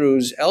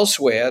breakthroughs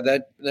elsewhere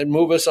that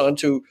move us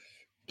onto,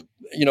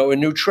 a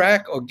new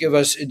track or give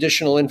us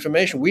additional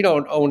information. We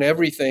don't own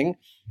everything,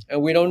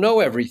 and we don't know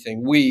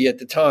everything. We at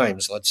the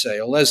Times, let's say,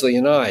 or Leslie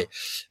and I,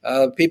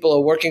 people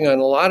are working on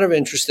a lot of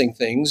interesting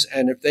things.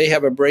 And if they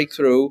have a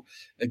breakthrough,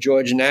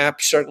 George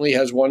Knapp certainly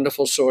has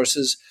wonderful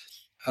sources.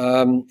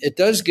 It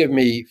does give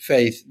me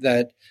faith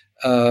that,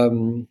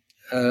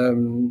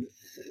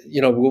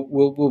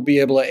 we'll be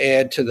able to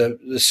add to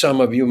the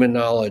sum of human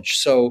knowledge.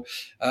 So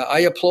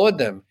I applaud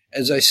them.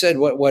 As I said,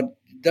 what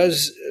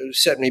does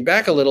set me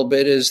back a little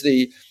bit is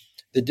the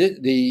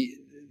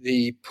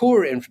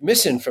poor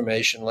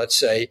misinformation, let's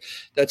say,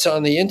 that's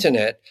on the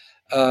internet,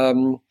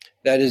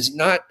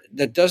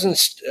 that doesn't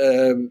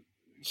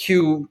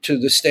hew to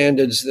the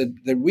standards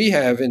that we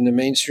have in the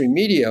mainstream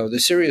media, or the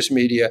serious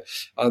media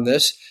on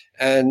this,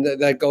 and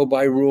that go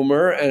by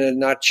rumor and are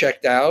not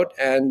checked out.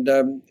 And,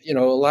 a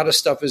lot of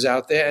stuff is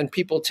out there, and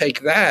people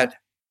take that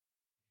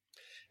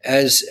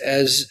as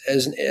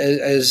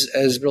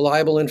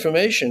reliable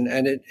information.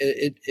 And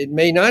it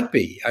may not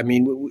be. I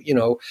mean,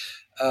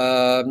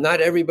 not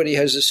everybody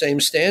has the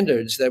same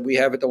standards that we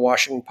have at the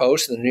Washington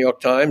Post and the New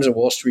York Times and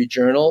Wall Street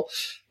Journal.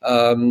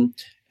 So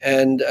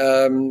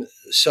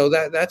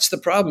that's the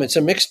problem. It's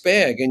a mixed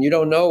bag, and you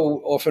don't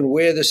know often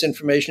where this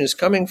information is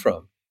coming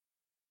from.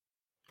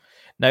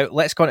 Now,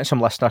 let's go into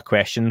some listener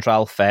questions,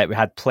 Ralph. We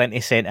had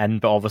plenty sent in,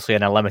 but obviously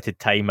in a limited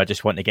time, I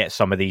just want to get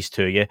some of these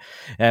to you.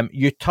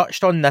 You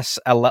touched on this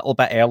a little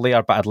bit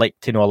earlier, but I'd like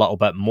to know a little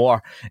bit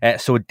more.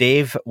 So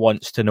Dave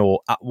wants to know,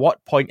 at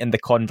what point in the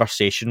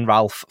conversation,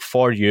 Ralph,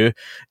 for you,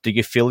 do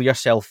you feel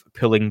yourself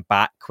pulling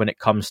back when it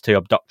comes to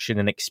abduction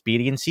and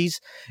experiences?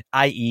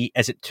 I.e.,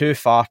 is it too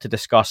far to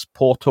discuss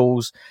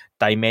portals,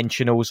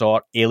 dimensionals,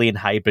 or alien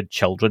hybrid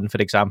children, for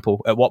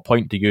example? At what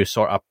point do you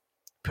sort of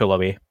pull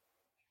away?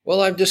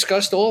 Well, I've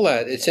discussed all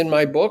that. It's in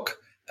my book.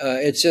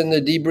 It's in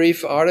the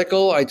debrief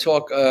article. I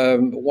talk.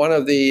 One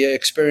of the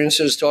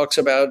experiencers talks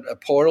about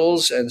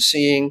portals and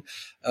seeing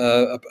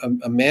a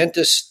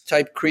mantis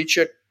type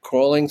creature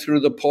crawling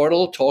through the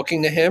portal,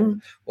 talking to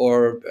him,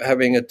 or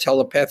having a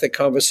telepathic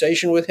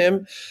conversation with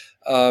him.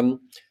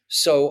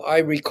 So I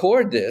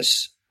record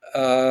this.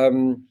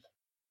 In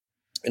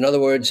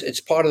other words,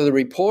 it's part of the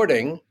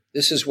reporting.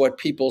 This is what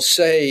people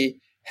say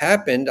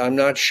happened. I'm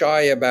not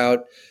shy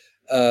about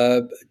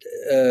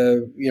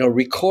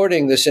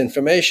recording this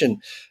information.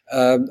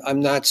 I'm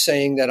not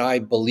saying that I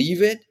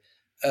believe it,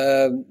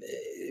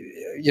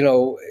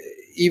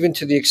 even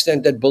to the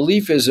extent that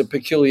belief is a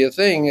peculiar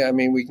thing. I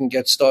mean, we can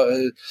get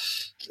started,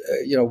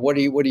 what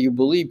do you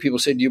believe? People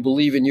say, do you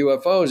believe in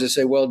UFOs? I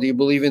say, well, do you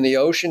believe in the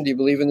ocean? Do you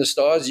believe in the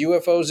stars?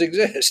 UFOs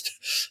exist.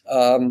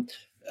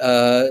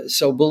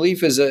 So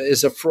belief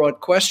is a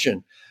fraught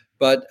question.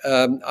 But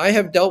I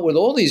have dealt with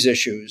all these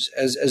issues,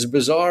 as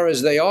bizarre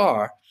as they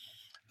are.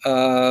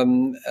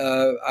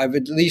 I've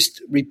at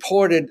least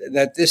reported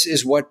that this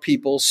is what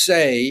people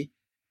say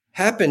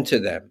happened to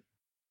them.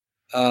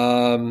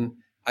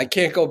 I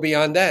can't go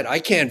beyond that. I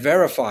can't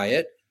verify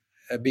it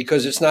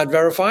because it's not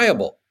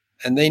verifiable.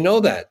 And they know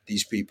that,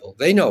 these people.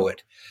 They know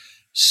it.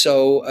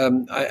 So,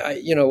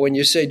 when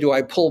you say, do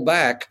I pull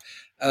back?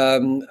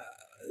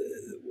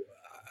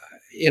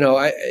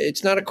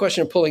 It's not a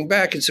question of pulling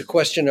back. It's a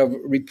question of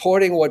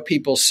reporting what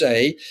people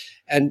say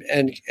and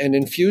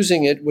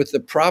infusing it with the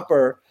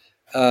proper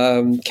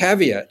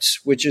caveats,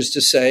 which is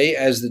to say,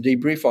 as the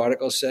debrief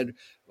article said,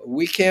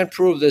 we can't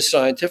prove this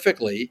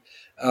scientifically.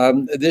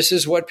 This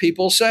is what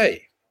people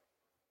say.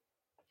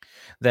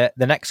 The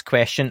next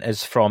question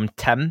is from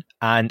Tim,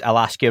 and I'll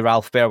ask you,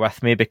 Ralph, bear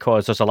with me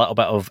because there's a little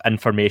bit of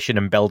information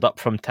and build-up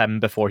from Tim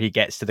before he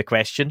gets to the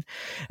question.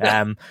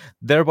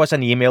 There was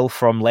an email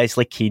from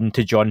Leslie Keane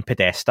to John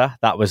Podesta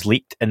that was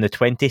leaked in the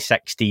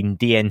 2016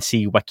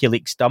 DNC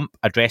WikiLeaks dump,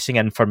 addressing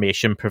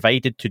information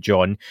provided to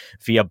John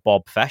via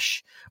Bob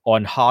Fish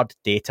on hard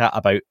data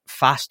about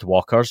fast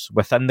walkers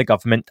within the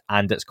government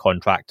and its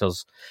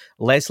contractors.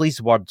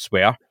 Leslie's words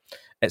were,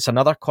 "It's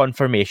another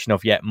confirmation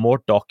of yet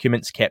more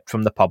documents kept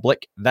from the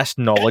public. This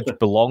knowledge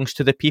belongs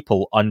to the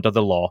people under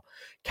the law.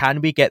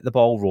 Can we get the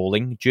ball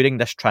rolling during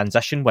this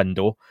transition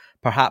window?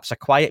 Perhaps a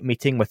quiet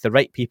meeting with the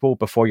right people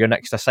before your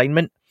next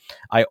assignment?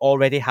 I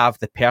already have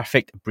the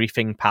perfect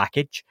briefing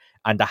package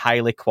and a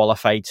highly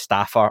qualified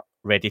staffer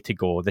ready to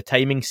go. The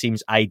timing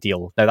seems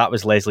ideal." Now, that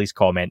was Leslie's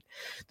comment.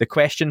 The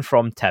question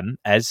from Tim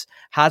is,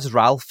 has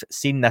Ralph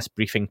seen this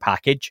briefing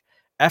package?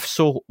 If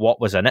so,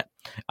 what was in it?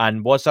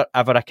 And was there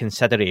ever a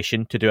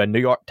consideration to do a New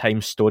York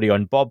Times story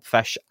on Bob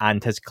Fish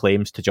and his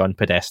claims to John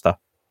Podesta?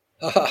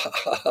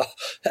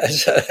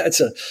 That's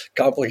a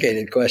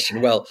complicated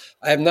question. Well,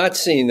 I have not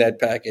seen that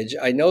package.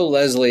 I know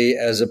Leslie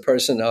as a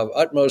person of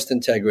utmost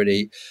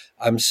integrity.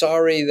 I'm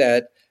sorry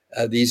that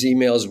these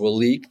emails were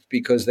leaked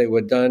because they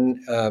were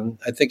done.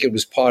 I think it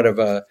was part of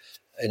an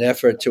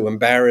effort to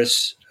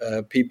embarrass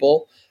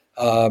people.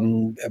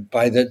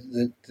 By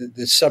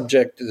the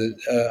subject,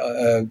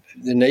 the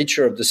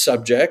nature of the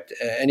subject,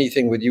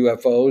 anything with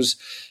UFOs,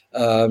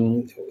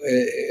 and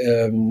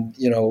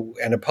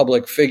a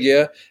public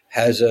figure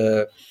has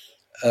a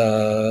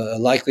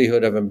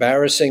likelihood of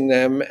embarrassing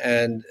them,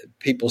 and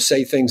people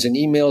say things in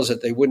emails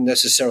that they wouldn't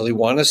necessarily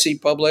want to see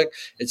public.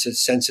 It's a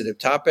sensitive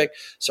topic.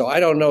 So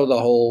I don't know the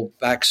whole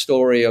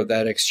backstory of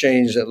that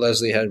exchange that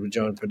Leslie had with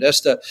John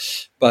Podesta,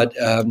 but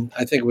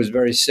I think it was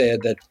very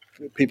sad that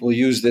people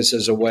use this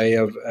as a way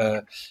of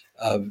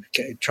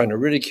trying to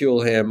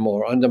ridicule him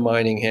or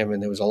undermining him.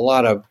 And there was a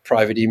lot of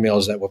private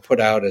emails that were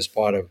put out as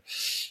part of,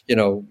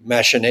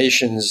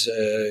 machinations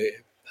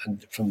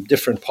from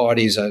different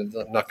parties. I'm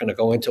not going to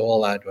go into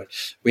all that, but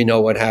we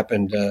know what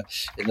happened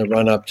in the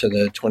run-up to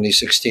the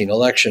 2016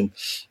 election.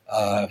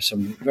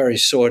 Some very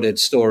sordid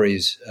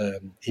stories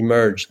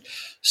emerged.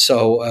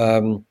 So,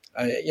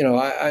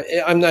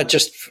 I'm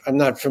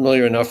not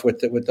familiar enough with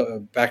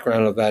the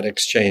background of that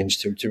exchange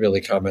to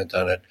really comment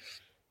on it.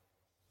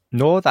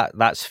 No,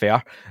 that's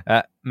fair.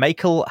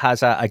 Michael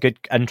has a good,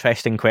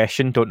 interesting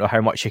question. Don't know how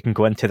much you can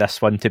go into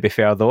this one, to be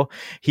fair, though.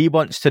 He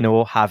wants to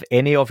know, have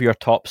any of your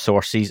top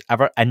sources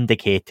ever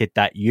indicated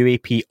that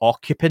UAP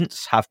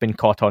occupants have been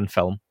caught on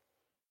film?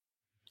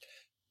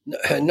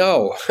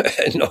 No,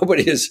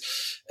 nobody has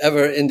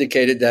ever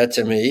indicated that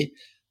to me.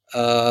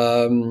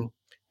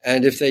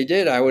 And if they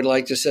did, I would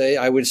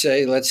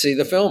say, let's see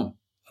the film.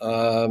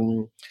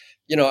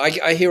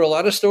 I hear a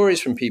lot of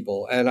stories from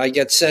people, and I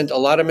get sent a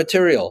lot of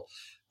material,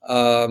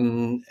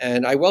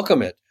 and I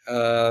welcome it.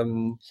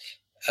 But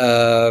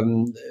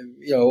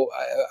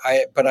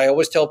I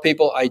always tell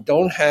people I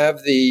don't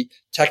have the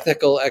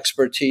technical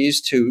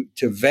expertise to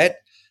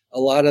vet a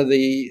lot of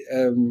the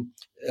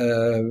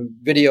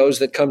videos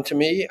that come to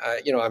me.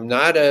 I'm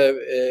not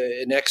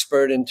an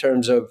expert in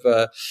terms of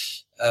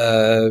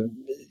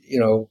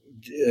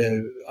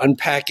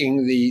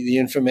unpacking the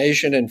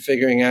information and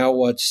figuring out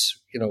what's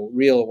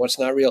real, what's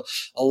not real.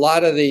 A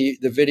lot of the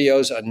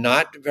videos are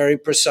not very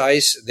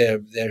precise. They're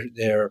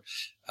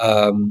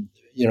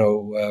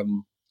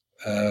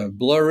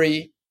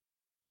blurry,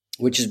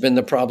 which has been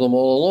the problem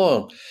all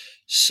along.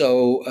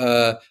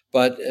 So,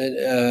 but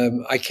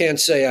I can't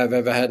say I've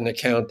ever had an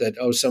account that,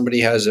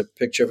 somebody has a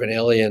picture of an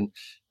alien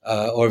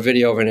or a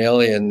video of an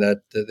alien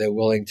that they're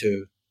willing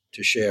to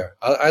share.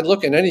 I'd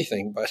look at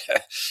anything, but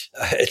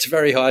it's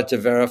very hard to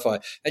verify.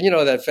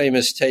 And that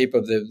famous tape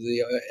of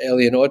the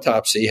alien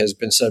autopsy has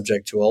been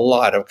subject to a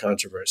lot of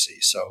controversy.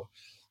 So,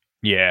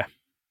 yeah.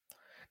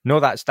 No,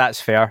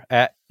 that's fair.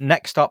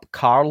 Next up,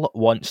 Carl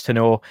wants to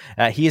know,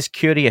 he is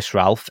curious,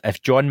 Ralph,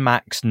 if John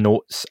Mack's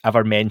notes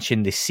ever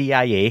mention the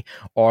CIA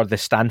or the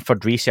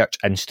Stanford Research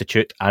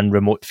Institute and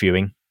remote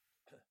viewing.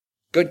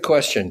 Good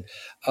question.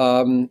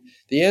 The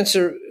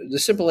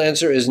simple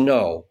answer is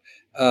no.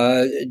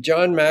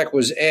 John Mack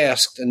was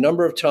asked a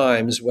number of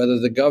times whether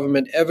the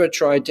government ever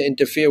tried to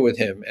interfere with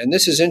him. And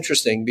this is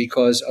interesting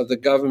because of the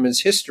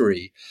government's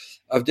history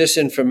of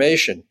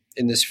disinformation.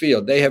 in this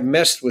field. They have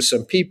messed with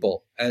some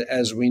people,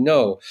 as we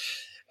know.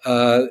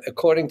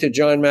 According to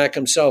John Mack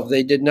himself,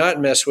 they did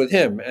not mess with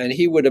him, and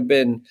he would have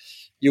been,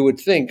 you would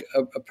think,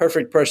 a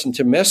perfect person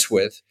to mess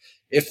with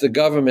if the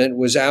government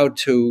was out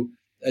to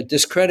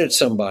discredit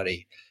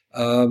somebody.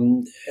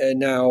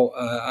 Now,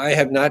 I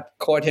have not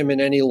caught him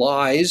in any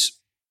lies,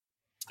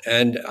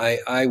 and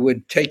I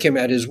would take him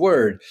at his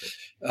word.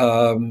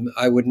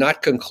 I would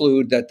not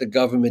conclude that the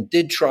government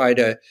did try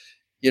to,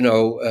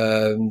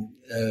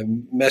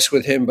 mess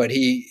with him, but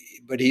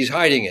he's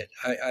hiding it.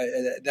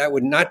 That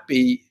would not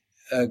be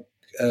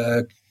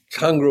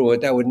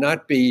congruent. That would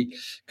not be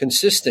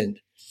consistent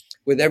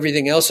with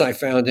everything else I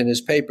found in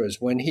his papers.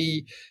 When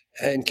he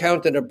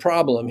encountered a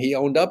problem, he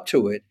owned up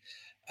to it.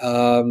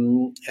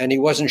 And he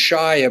wasn't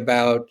shy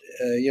about,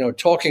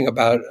 talking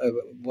about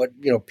what,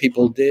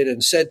 people did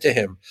and said to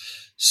him.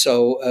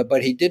 So,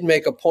 but he did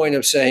make a point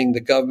of saying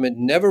the government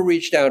never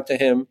reached out to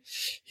him.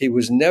 He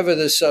was never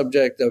the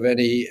subject of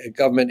any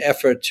government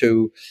effort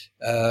to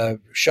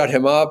shut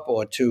him up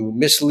or to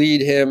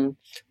mislead him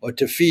or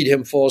to feed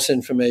him false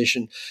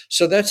information.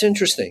 So that's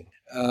interesting.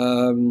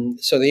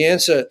 So the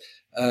answer,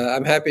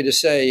 I'm happy to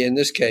say in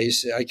this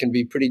case, I can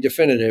be pretty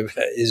definitive,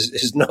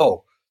 is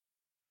no.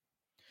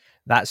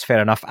 That's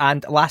fair enough.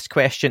 And last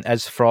question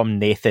is from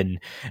Nathan.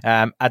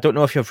 I don't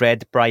know if you've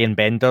read Brian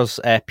Bender's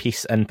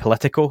piece in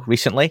Politico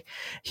recently.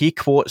 He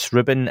quotes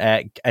Ruben,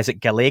 is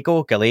it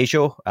Gallego?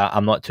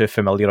 I'm not too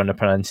familiar on the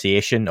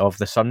pronunciation of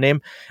the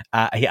surname,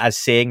 as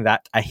saying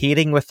that a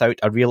hearing without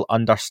a real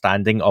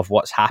understanding of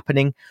what's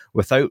happening,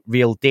 without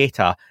real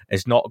data,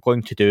 is not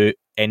going to do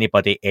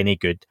anybody any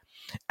good.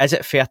 Is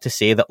it fair to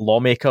say that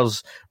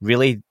lawmakers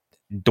really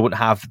don't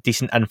have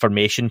decent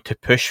information to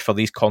push for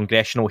these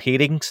congressional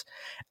hearings?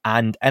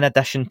 And in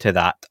addition to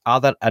that,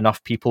 are there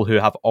enough people who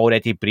have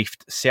already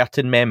briefed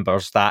certain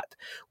members that,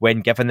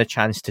 when given the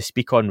chance to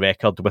speak on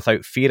record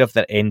without fear of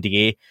their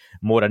NDA,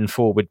 more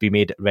info would be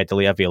made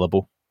readily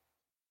available?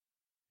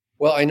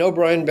 Well, I know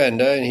Brian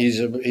Bender, and he's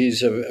a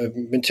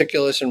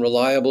meticulous and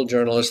reliable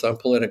journalist on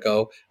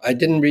Politico. I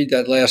didn't read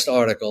that last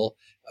article.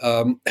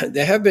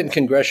 There have been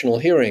congressional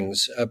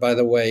hearings, by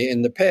the way,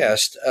 in the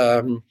past,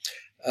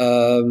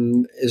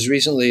 as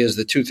recently as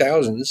the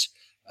 2000s,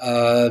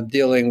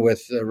 dealing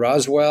with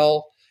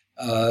Roswell,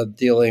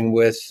 dealing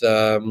with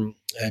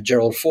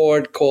Gerald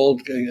Ford,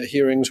 called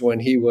hearings when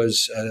he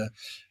was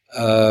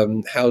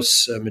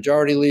House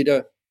Majority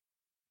Leader.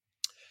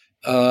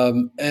 I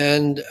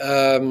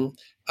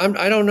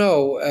don't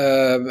know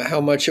how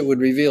much it would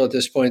reveal at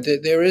this point.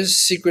 There is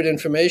secret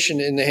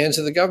information in the hands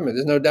of the government.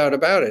 There's no doubt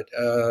about it.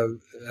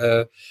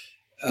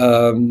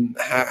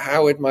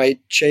 How it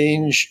might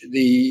change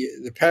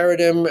the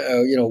paradigm,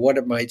 what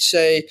it might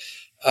say.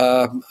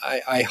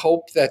 I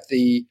hope that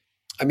we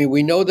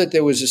know that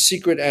there was a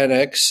secret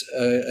annex,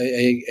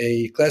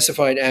 a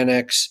classified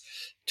annex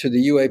to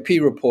the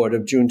UAP report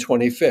of June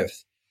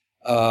 25th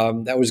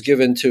that was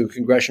given to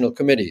congressional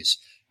committees.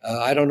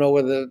 I don't know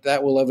whether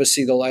that will ever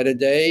see the light of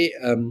day.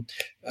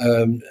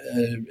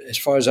 As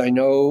far as I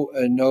know,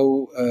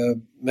 no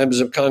members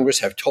of Congress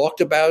have talked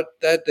about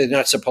that. They're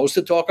not supposed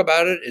to talk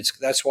about it.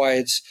 That's why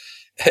it's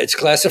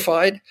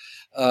classified.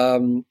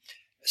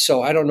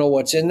 So I don't know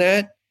what's in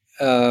that.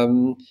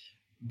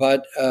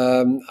 But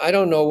I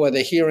don't know whether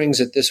hearings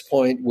at this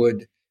point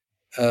would,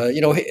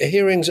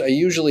 hearings are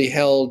usually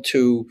held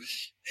to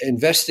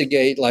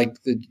investigate,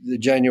 like the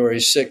January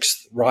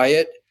 6th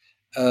riot,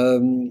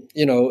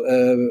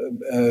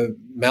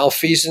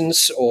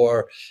 malfeasance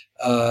or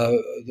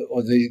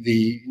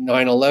the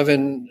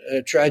 9/11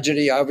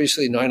 tragedy,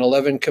 obviously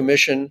 9/11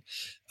 commission.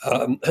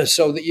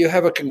 So that you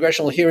have a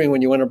congressional hearing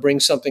when you want to bring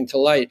something to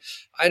light.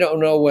 I don't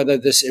know whether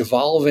this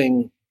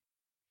evolving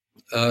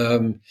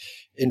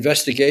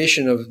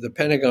investigation of the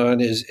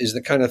Pentagon is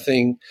the kind of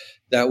thing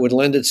that would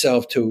lend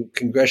itself to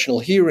congressional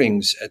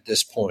hearings at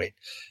this point.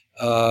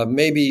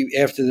 Maybe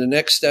after the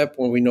next step,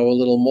 when we know a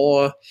little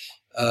more.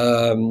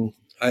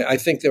 I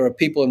think there are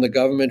people in the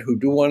government who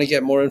do want to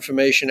get more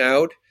information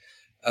out.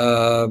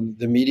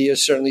 The media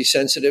is certainly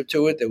sensitive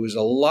to it. There was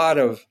a lot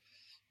of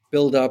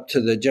build up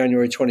to the June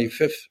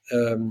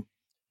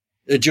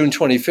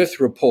 25th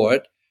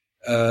report.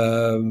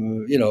 A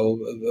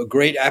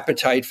great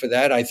appetite for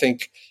that. I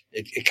think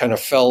it kind of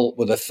fell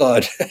with a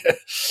thud.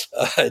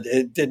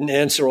 It didn't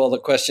answer all the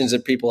questions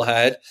that people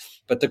had,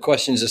 but the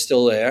questions are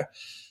still there.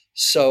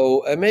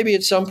 So maybe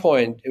at some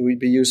point it would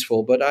be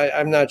useful, but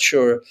I'm not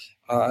sure.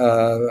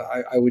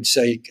 I would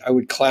say I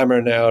would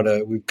clamor now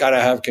we've got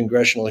to have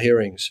congressional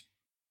hearings.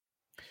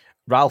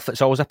 Ralph,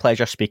 it's always a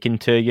pleasure speaking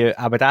to you.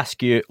 I would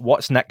ask you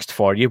what's next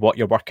for you, what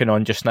you're working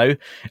on just now,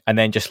 and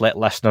then just let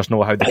listeners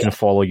know how they can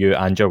follow you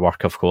and your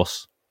work, of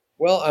course.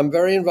 Well, I'm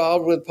very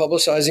involved with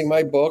publicizing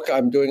my book.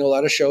 I'm doing a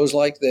lot of shows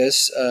like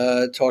this,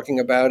 talking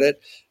about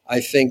it. I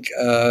think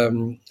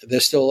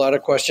there's still a lot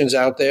of questions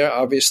out there.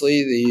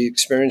 Obviously, the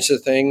experiencer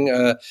thing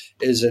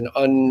is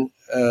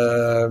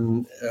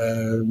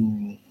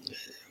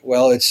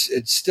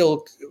it's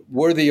still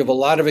worthy of a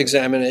lot of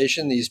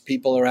examination. These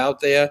people are out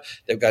there.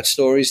 They've got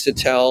stories to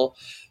tell.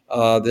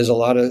 There's a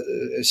lot of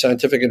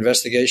scientific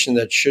investigation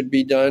that should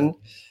be done.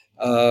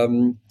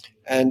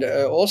 And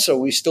also,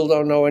 we still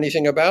don't know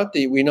anything about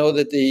we know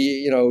that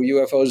the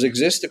UFOs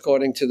exist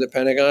according to the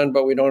Pentagon,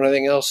 but we don't know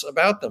anything else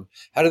about them.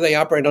 How do they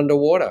operate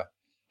underwater?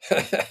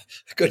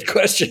 Good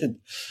question.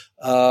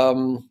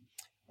 And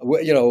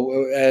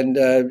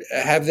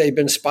have they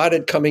been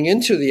spotted coming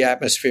into the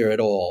atmosphere at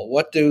all?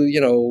 What do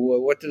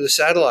the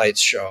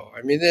satellites show?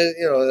 I mean, there's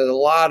a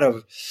lot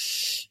of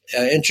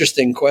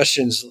interesting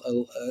questions.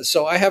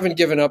 So I haven't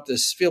given up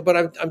this field,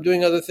 but I'm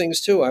doing other things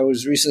too. I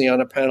was recently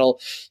on a panel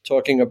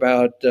talking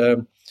about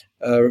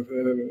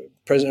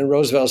President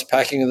Roosevelt's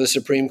packing of the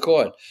Supreme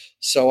Court.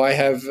 So I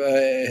have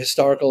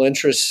historical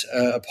interests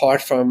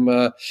apart from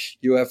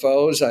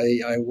UFOs.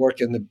 I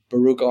work in the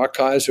Baruch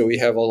Archives, where we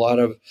have a lot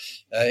of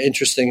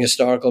interesting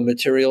historical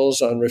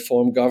materials on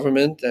reform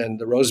government and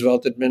the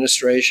Roosevelt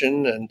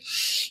administration, and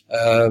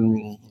a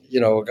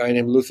guy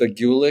named Luther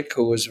Gulick,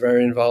 who was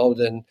very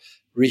involved in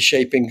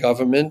reshaping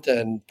government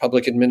and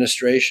public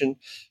administration.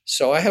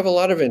 So I have a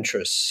lot of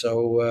interests.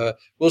 So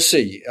we'll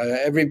see.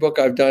 Every book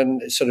I've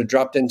done sort of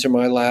dropped into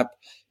my lap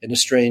in a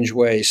strange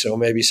way. So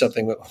maybe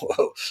something that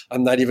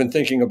I'm not even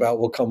thinking about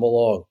will come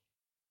along.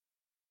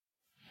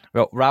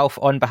 Well, Ralph,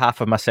 on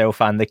behalf of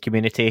myself and the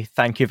community,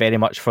 thank you very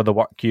much for the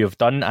work you've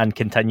done and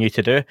continue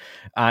to do.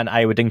 And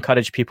I would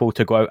encourage people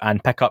to go out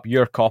and pick up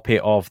your copy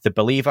of The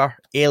Believer,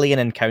 Alien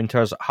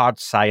Encounters, Hard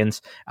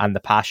Science, and The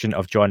Passion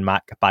of John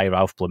Mack by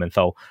Ralph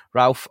Blumenthal.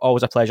 Ralph,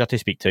 always a pleasure to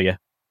speak to you.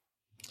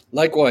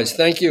 Likewise.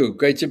 Thank you.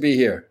 Great to be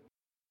here.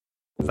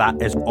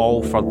 That is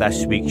all for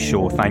this week's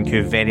show. Thank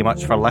you very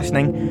much for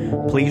listening.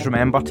 Please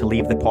remember to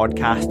leave the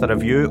podcast a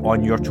review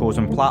on your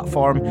chosen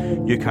platform.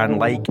 You can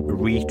like,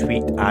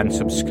 retweet and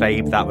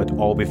subscribe. That would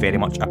all be very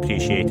much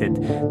appreciated.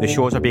 The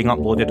shows are being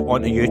uploaded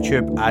onto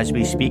YouTube as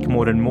we speak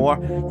more and more.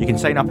 You can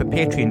sign up at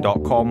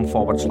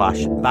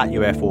patreon.com/That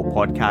UFO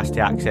podcast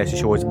to access the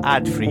shows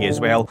ad-free as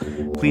well.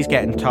 Please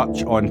get in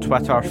touch on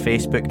Twitter,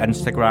 Facebook,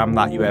 Instagram,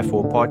 That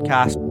UFO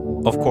podcast.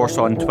 Of course,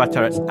 on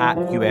Twitter, it's at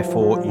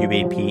UFO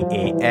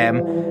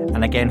UAPAM.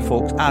 And again,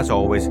 folks, as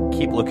always,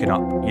 keep looking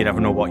up. You never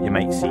know what you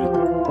might see.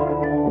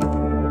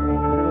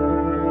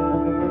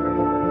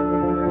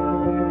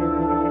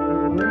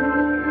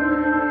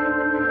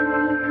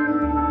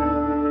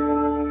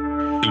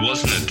 It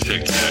wasn't a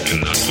tic-tac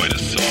and not quite a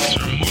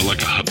saucer, more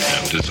like a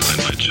hubcap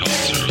designed by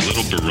Chaucer, a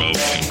little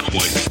Baroque and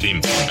quite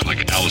steampunk,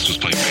 like Alice was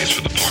playing bass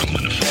for the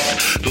Parliament of Folk.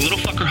 The little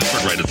fucker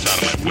hovered right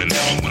outside of my window,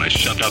 and when I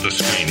shoved out the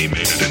screen, he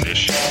made it an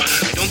issue.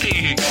 I don't think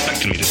he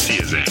expected me to see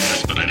his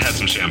ass, but I'd had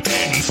some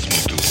champagne and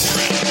smoked a little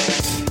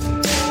grass.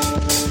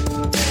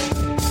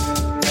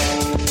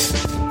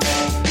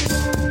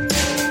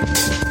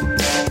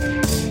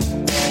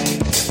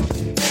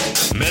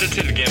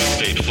 Meditative game of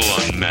state full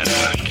on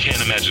meta. You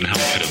can't imagine how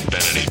it could have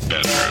been any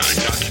better. I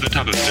got to the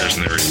top of the stairs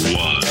and there he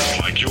was.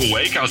 Like, you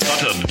awake? I was about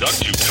to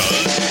abduct you,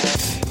 cuz.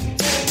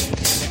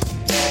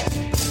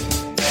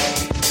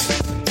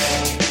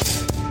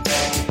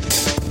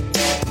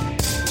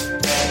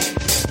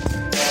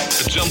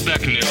 I jumped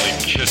back and nearly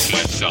kissed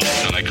myself,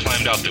 and I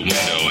climbed out the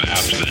window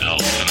after the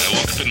elf, and I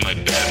woke up in my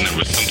bed and there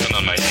was something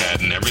on my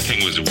head and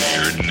everything was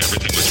weird and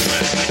everything was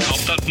red. And I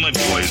called out to my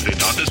boys. They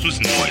thought this was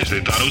noise. They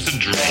thought it was a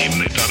dream.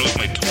 They thought it was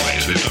my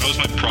toys. They thought it was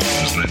my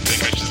problems, and they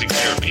think I should seek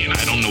therapy, and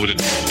I don't know what to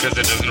do because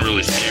it doesn't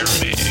really scare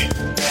me.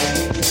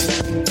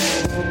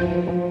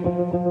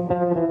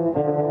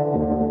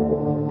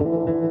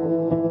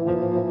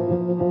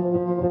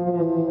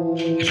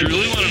 If you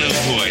really want to know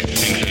who I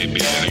think I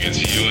be, I think it's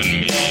you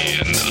and me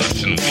and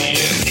us and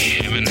we and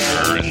him and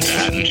her and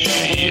that and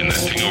she and that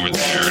thing over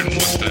there and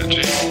what's that,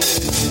 Jake?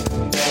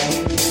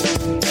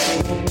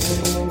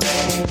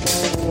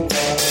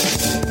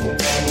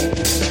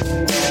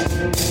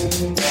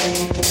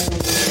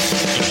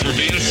 But if we're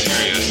being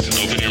serious,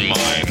 open your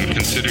mind,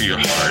 consider your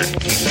heart,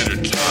 consider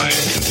time,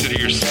 consider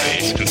your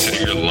space,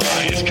 consider your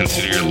lies,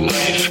 consider your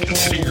life,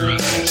 consider